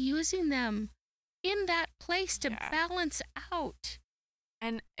aren't we using them in that place to balance out?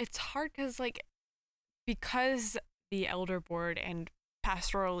 And it's hard because the elder board and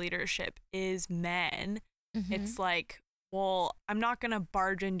pastoral leadership is men, it's like, well, I'm not going to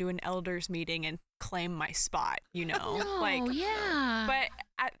barge into an elders meeting and claim my spot, you know? But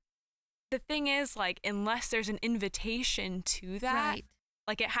the thing is, like, unless there's an invitation to that,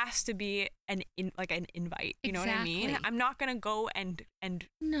 like, it has to be an invite. You know what I mean? I'm not gonna go and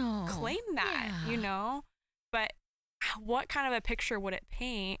claim that, you know. But what kind of a picture would it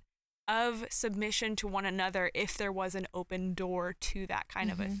paint of submission to one another if there was an open door to that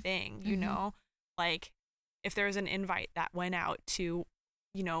kind of a thing? You know, like if there was an invite that went out to,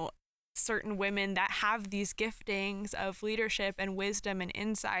 you know, certain women that have these giftings of leadership and wisdom and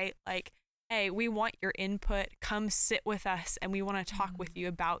insight, like, hey, we want your input, come sit with us and we want to talk with you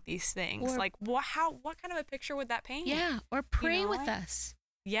about these things. Or, like, what kind of a picture would that paint? Yeah, or pray with us.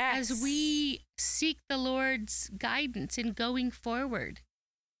 Yes. As we seek the Lord's guidance in going forward.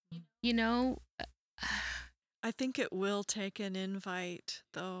 You know, I think it will take an invite,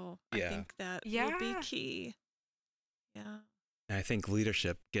 though. Yeah. I think that will be key. Yeah. And I think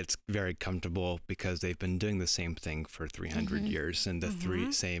leadership gets very comfortable because they've been doing the same thing for 300 years, and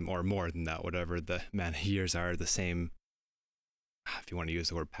the same or more than that, whatever the amount of years are, the same, if you want to use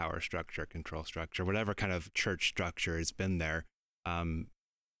the word power structure, control structure, whatever kind of church structure has been there. And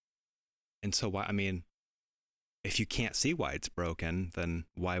so, I mean, if you can't see why it's broken, then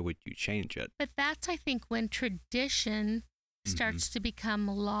why would you change it? But that's, I think, when tradition starts to become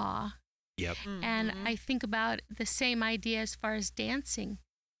law. Yep. And I think about the same idea as far as dancing.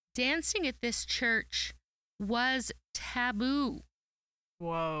 Dancing at this church was taboo.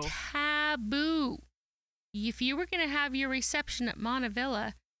 Whoa. Taboo. If you were going to have your reception at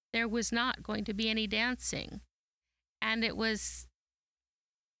Montavilla, there was not going to be any dancing. And it was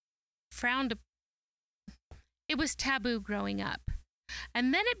frowned upon. It was taboo growing up.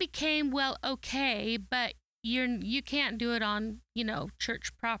 And then it became, well, okay, but you can't do it on,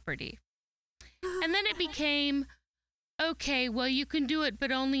 church property. And then it became, okay, well, you can do it,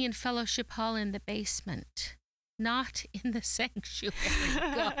 but only in fellowship hall in the basement, not in the sanctuary.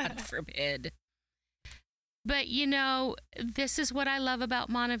 God forbid. But, this is what I love about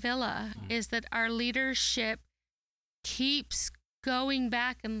Montavilla, is that our leadership keeps going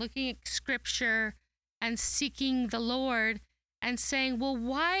back and looking at Scripture and seeking the Lord and saying, well,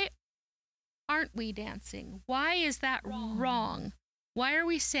 why aren't we dancing? Why is that wrong? Why are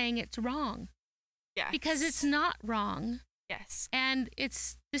we saying it's wrong? Yes. Because it's not wrong. Yes. And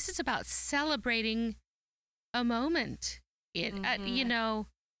this is about celebrating a moment. I'm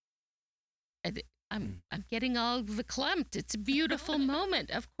getting all verklempt. It's a beautiful moment.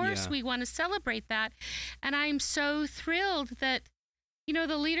 Of course, we want to celebrate that. And I'm so thrilled that,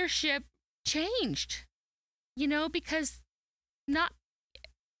 the leadership changed, because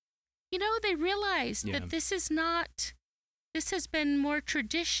they realized that this has been more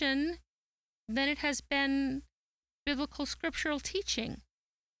tradition than it has been biblical scriptural teaching.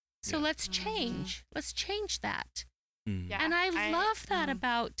 So let's change. Let's change that. Yeah, and I love that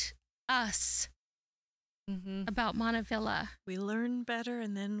about us, about Montavilla. We learn better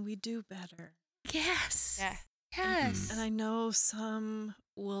and then we do better. Yes. Yeah. Yes. And I know some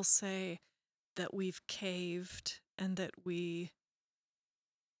will say that we've caved and that we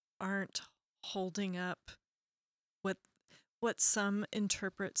aren't holding up what some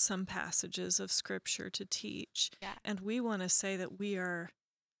interpret some passages of Scripture to teach. Yeah. And we want to say that we are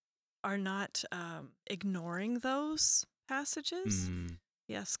not ignoring those passages.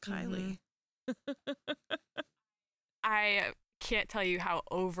 Yes, Kylie. I can't tell you how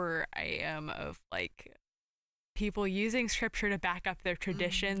over I am of people using Scripture to back up their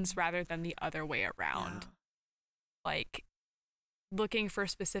traditions rather than the other way around. Yeah. Looking for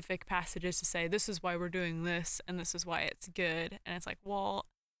specific passages to say, this is why we're doing this and this is why it's good. And it's well,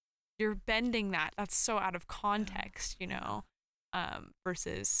 you're bending that. That's so out of context,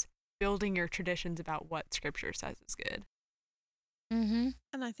 versus building your traditions about what Scripture says is good. And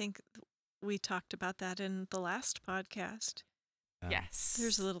I think we talked about that in the last podcast. Yes.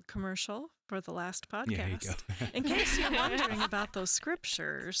 There's a little commercial for the last podcast. Yeah, you go. In case you're wondering about those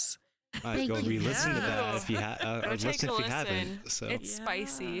scriptures. Might go re-listen to that if you Or or take listen a if you listen. haven't. So It's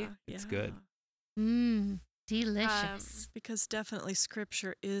spicy. It's good. Delicious. Because definitely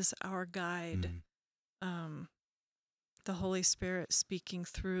Scripture is our guide. The Holy Spirit speaking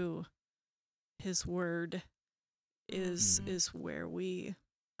through His Word is where we're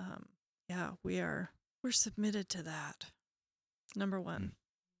submitted to that. Number one.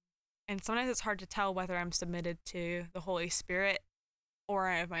 And sometimes it's hard to tell whether I'm submitted to the Holy Spirit or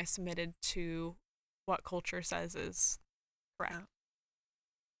am I submitted to what culture says is correct.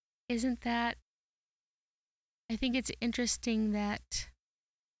 Isn't that, I think it's interesting that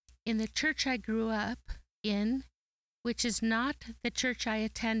in the church I grew up in, which is not the church I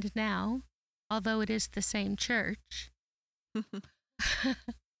attend now, although it is the same church,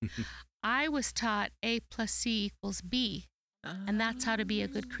 I was taught A plus C equals B, and that's how to be a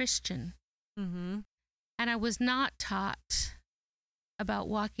good Christian. And I was not taught about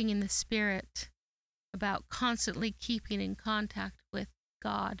walking in the Spirit, about constantly keeping in contact with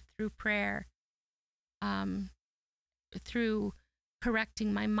God through prayer, through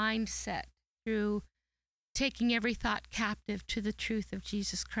correcting my mindset, through taking every thought captive to the truth of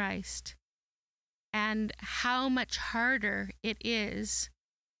Jesus Christ. And how much harder it is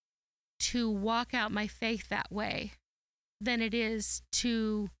to walk out my faith that way than it is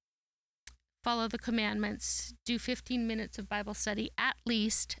to follow the commandments, do 15 minutes of Bible study at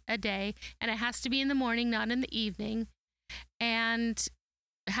least a day, and it has to be in the morning, not in the evening, and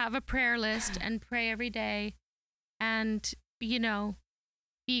have a prayer list and pray every day and, be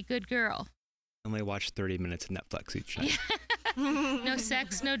a good girl. Only watch 30 minutes of Netflix each night. No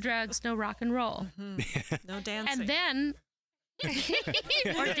sex, no drugs, no rock and roll. No dancing. And then,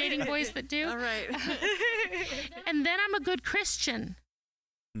 or dating boys that do. All right. And then I'm a good Christian.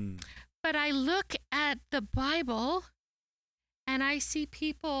 But I look at the Bible and I see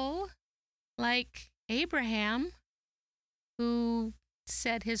people like Abraham, who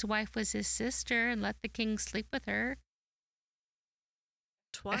said his wife was his sister and let the king sleep with her.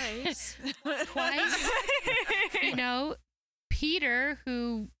 Twice. Twice. You know, Peter,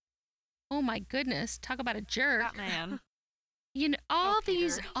 who, oh my goodness, talk about a jerk. That man. You know, all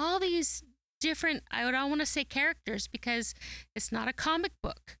Peter. these different, I don't want to say characters because it's not a comic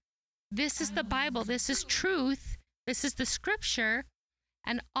book. This is the Bible. This is truth. This is the scripture.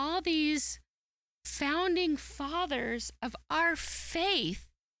 And all these founding fathers of our faith,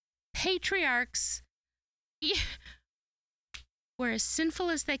 patriarchs, were as sinful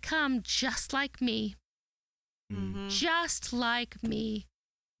as they come, just like me. Mhm. Just like me.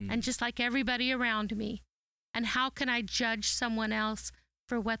 And just like everybody around me. And how can I judge someone else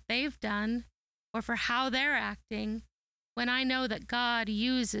for what they've done or for how they're acting when I know that God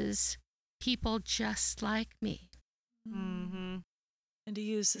uses people just like me? Mhm. And he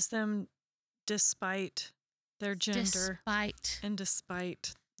uses them despite their gender Despite. and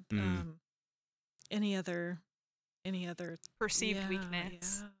despite any other Perceived Yeah,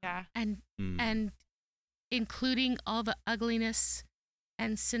 weakness. Yeah. And including all the ugliness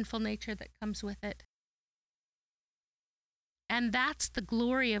and sinful nature that comes with it. And that's the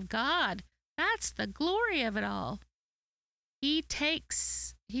glory of God. That's the glory of it all. He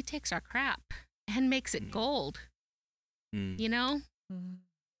takes our crap and makes it gold. You know?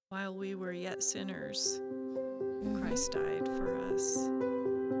 While we were yet sinners, Christ died for us.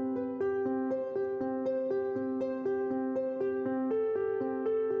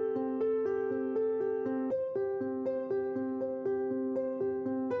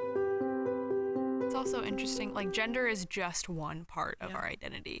 It's also interesting, like gender is just one part of Yeah. our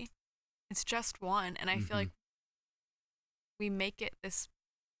identity. It's just one. And I feel like we make it this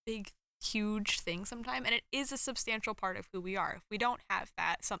big, huge thing sometime. And it is a substantial part of who we are. If we don't have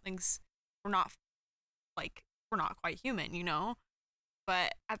that, we're not quite human, you know?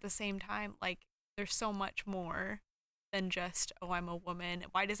 But at the same time, like there's so much more than just, oh, I'm a woman.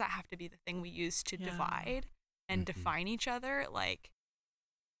 Why does that have to be the thing we use to Yeah. divide and define each other? Like,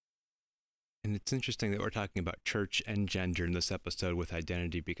 And it's interesting that we're talking about church and gender in this episode with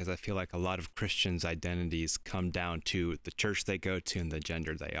identity, because I feel like a lot of Christians' identities come down to the church they go to and the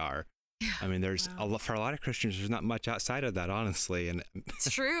gender they are. I mean, there's for a lot of Christians, there's not much outside of that, honestly. And it's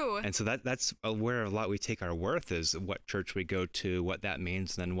true. and so that's where a lot we take our worth is what church we go to, what that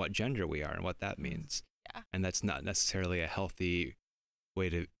means, and then what gender we are and what that means. Yeah. And that's not necessarily a healthy way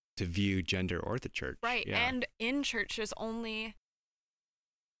to view gender or the church. Right. Yeah. And in church, there's only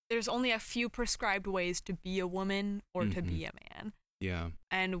a few prescribed ways to be a woman or to be a man. Yeah.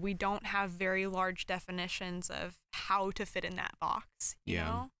 And we don't have very large definitions of how to fit in that box, you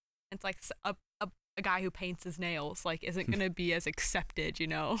know? It's like a guy who paints his nails, like, isn't going to be as accepted, you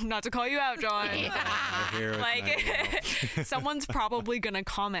know? Not to call you out, John. Like, someone's probably going to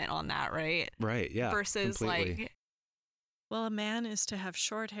comment on that, right? Right, yeah. Versus, completely. like... Well, a man is to have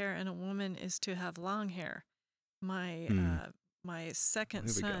short hair and a woman is to have long hair. My second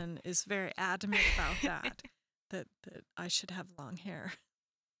There we go. son is very adamant about that I should have long hair.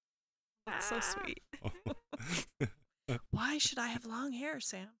 That's so sweet. Why should I have long hair,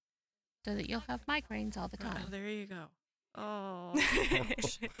 Sam? So that you'll have migraines all the time. Oh, there you go. Oh.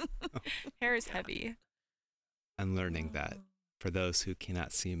 Hair is heavy. I'm learning that for those who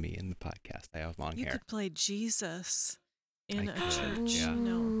cannot see me in the podcast, I have long You hair. could play Jesus in I a could, church, yeah.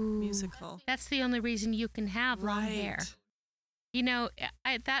 musical. That's the only reason you can have long hair. Right. You know,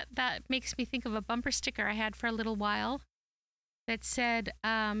 that makes me think of a bumper sticker I had for a little while that said,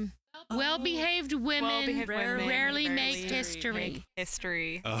 well-behaved women rarely make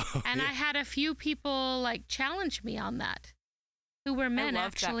history. Oh, And I had a few people like challenge me on that, who were men I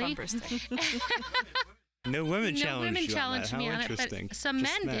loved actually. that bumper sticker. No women No challenged women you challenged on that. me How on it, interesting. but some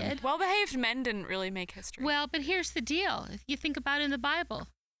Just men did. Well-behaved men didn't really make history. Well, but here's the deal. If you think about it in the Bible,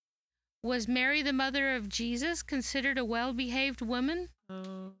 was Mary, the mother of Jesus, considered a well-behaved woman?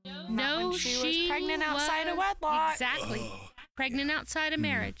 Oh. No, when she was pregnant outside of wedlock. Exactly. Pregnant outside of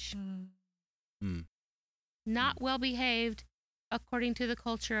marriage. Mm. Not well-behaved according to the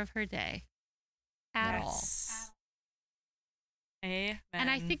culture of her day at all. Amen. And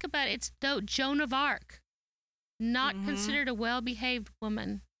I think about it, it's Joan of Arc, not considered a well-behaved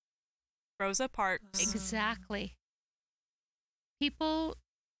woman. Rosa Parks. Exactly. People,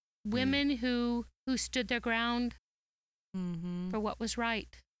 women who stood their ground for what was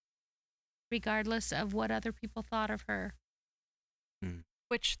right, regardless of what other people thought of her.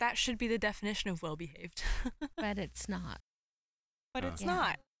 Which that should be the definition of well-behaved. But it's not. But it's Yeah.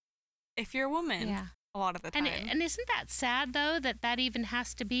 not. If you're a woman, Yeah. a lot of the time. And isn't that sad, though, that even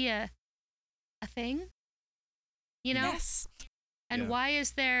has to be a thing? You know? Yes. And Yeah. why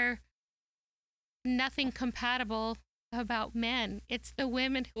is there nothing compatible about men. It's the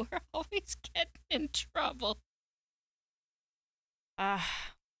women who are always getting in trouble.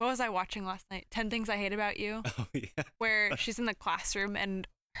 What was I watching last night? 10 Things I Hate About You. Oh, yeah. Where she's in the classroom and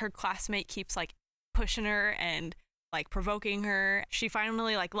her classmate keeps like pushing her and like provoking her. She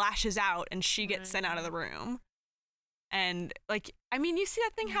finally like lashes out and she gets sent out of the room. And like, I mean, you see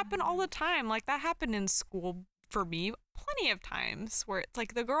that thing happen all the time. Like that happened in school for me plenty of times where it's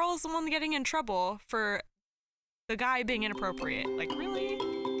like the girl is the one getting in trouble for the guy being inappropriate. Like, really?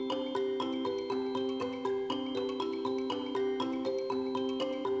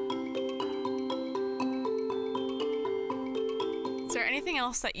 Is there anything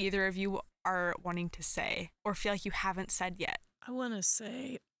else that either of you are wanting to say or feel like you haven't said yet? I want to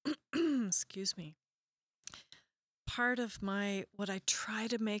say, excuse me, part of what I try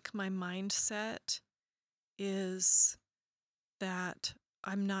to make my mindset is that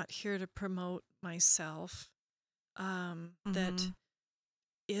I'm not here to promote myself. That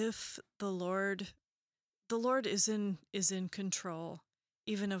if the Lord is in control,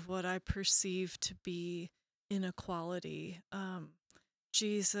 even of what I perceive to be inequality.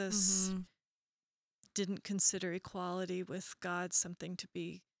 Jesus didn't consider equality with God something to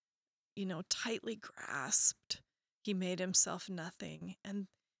be, tightly grasped. He made himself nothing. And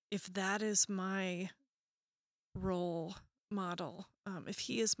if that is my role model, if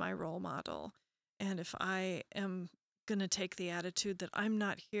he is my role model, and if I am going to take the attitude that I'm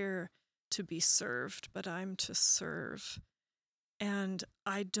not here to be served, but I'm to serve, and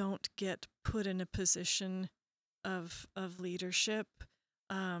I don't get put in a position of leadership,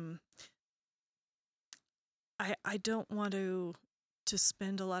 I don't want to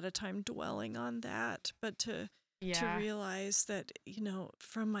spend a lot of time dwelling on that, but to realize that,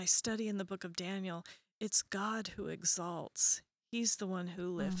 from my study in the book of Daniel, it's God who exalts. He's the one who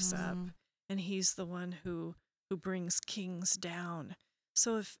lifts up, and he's the one who brings kings down.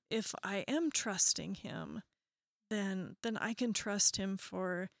 So if I am trusting him, then I can trust him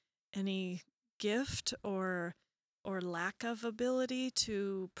for any gift or lack of ability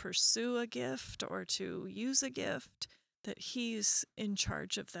to pursue a gift or to use a gift, that he's in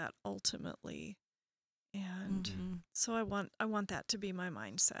charge of that ultimately. And so I want that to be my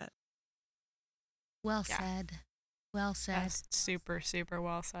mindset. Well said. Well said. That's super, super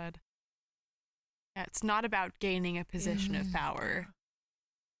well said. Yeah, it's not about gaining a position of power.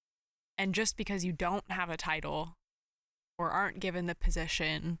 And just because you don't have a title or aren't given the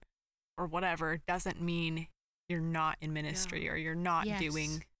position or whatever doesn't mean you're not in ministry or you're not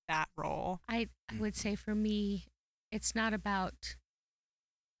doing that role. I would say for me, it's not about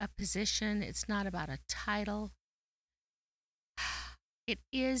a position. It's not about a title. It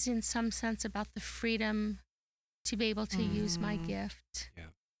is in some sense about the freedom to be able to use my gift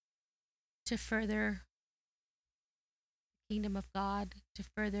to further the kingdom of God, to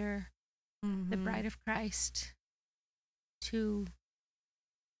further the bride of Christ, to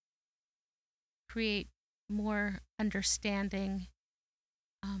create more understanding,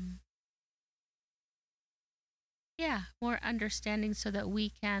 more understanding so that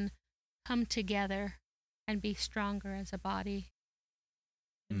we can come together and be stronger as a body.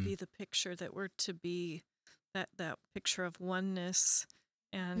 And be the picture that we're to be, that picture of oneness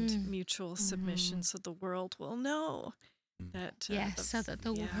and mutual submission, so the world will know that. So that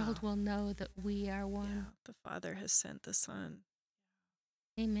the world will know that we are one. Yeah, the Father has sent the Son.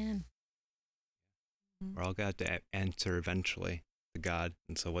 Amen. We're all got to answer eventually to God.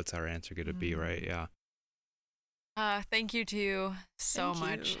 And so what's our answer going to be, right? Yeah. Thank you to so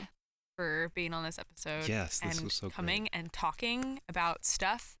much for being on this episode. Yes, this and was so coming great. and talking about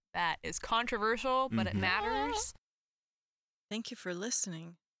stuff that is controversial, but it matters. Thank you for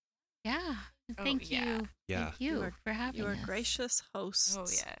listening. Yeah. Thank you. Yeah. Thank you for having us. You are gracious hosts. Oh,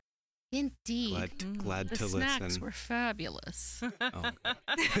 yeah. Indeed. Glad the to snacks listen. were fabulous. Oh.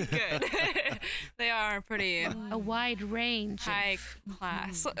 Good. They are pretty A wide range high of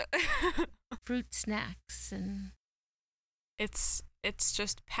class. fruit snacks and It's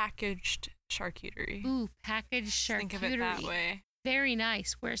just packaged charcuterie. packaged charcuterie. Think of it that way. Very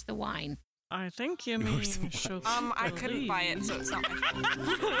nice. Where's the wine? I think you mean chocolate. I couldn't buy it, so it's not my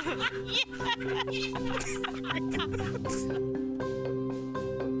fault.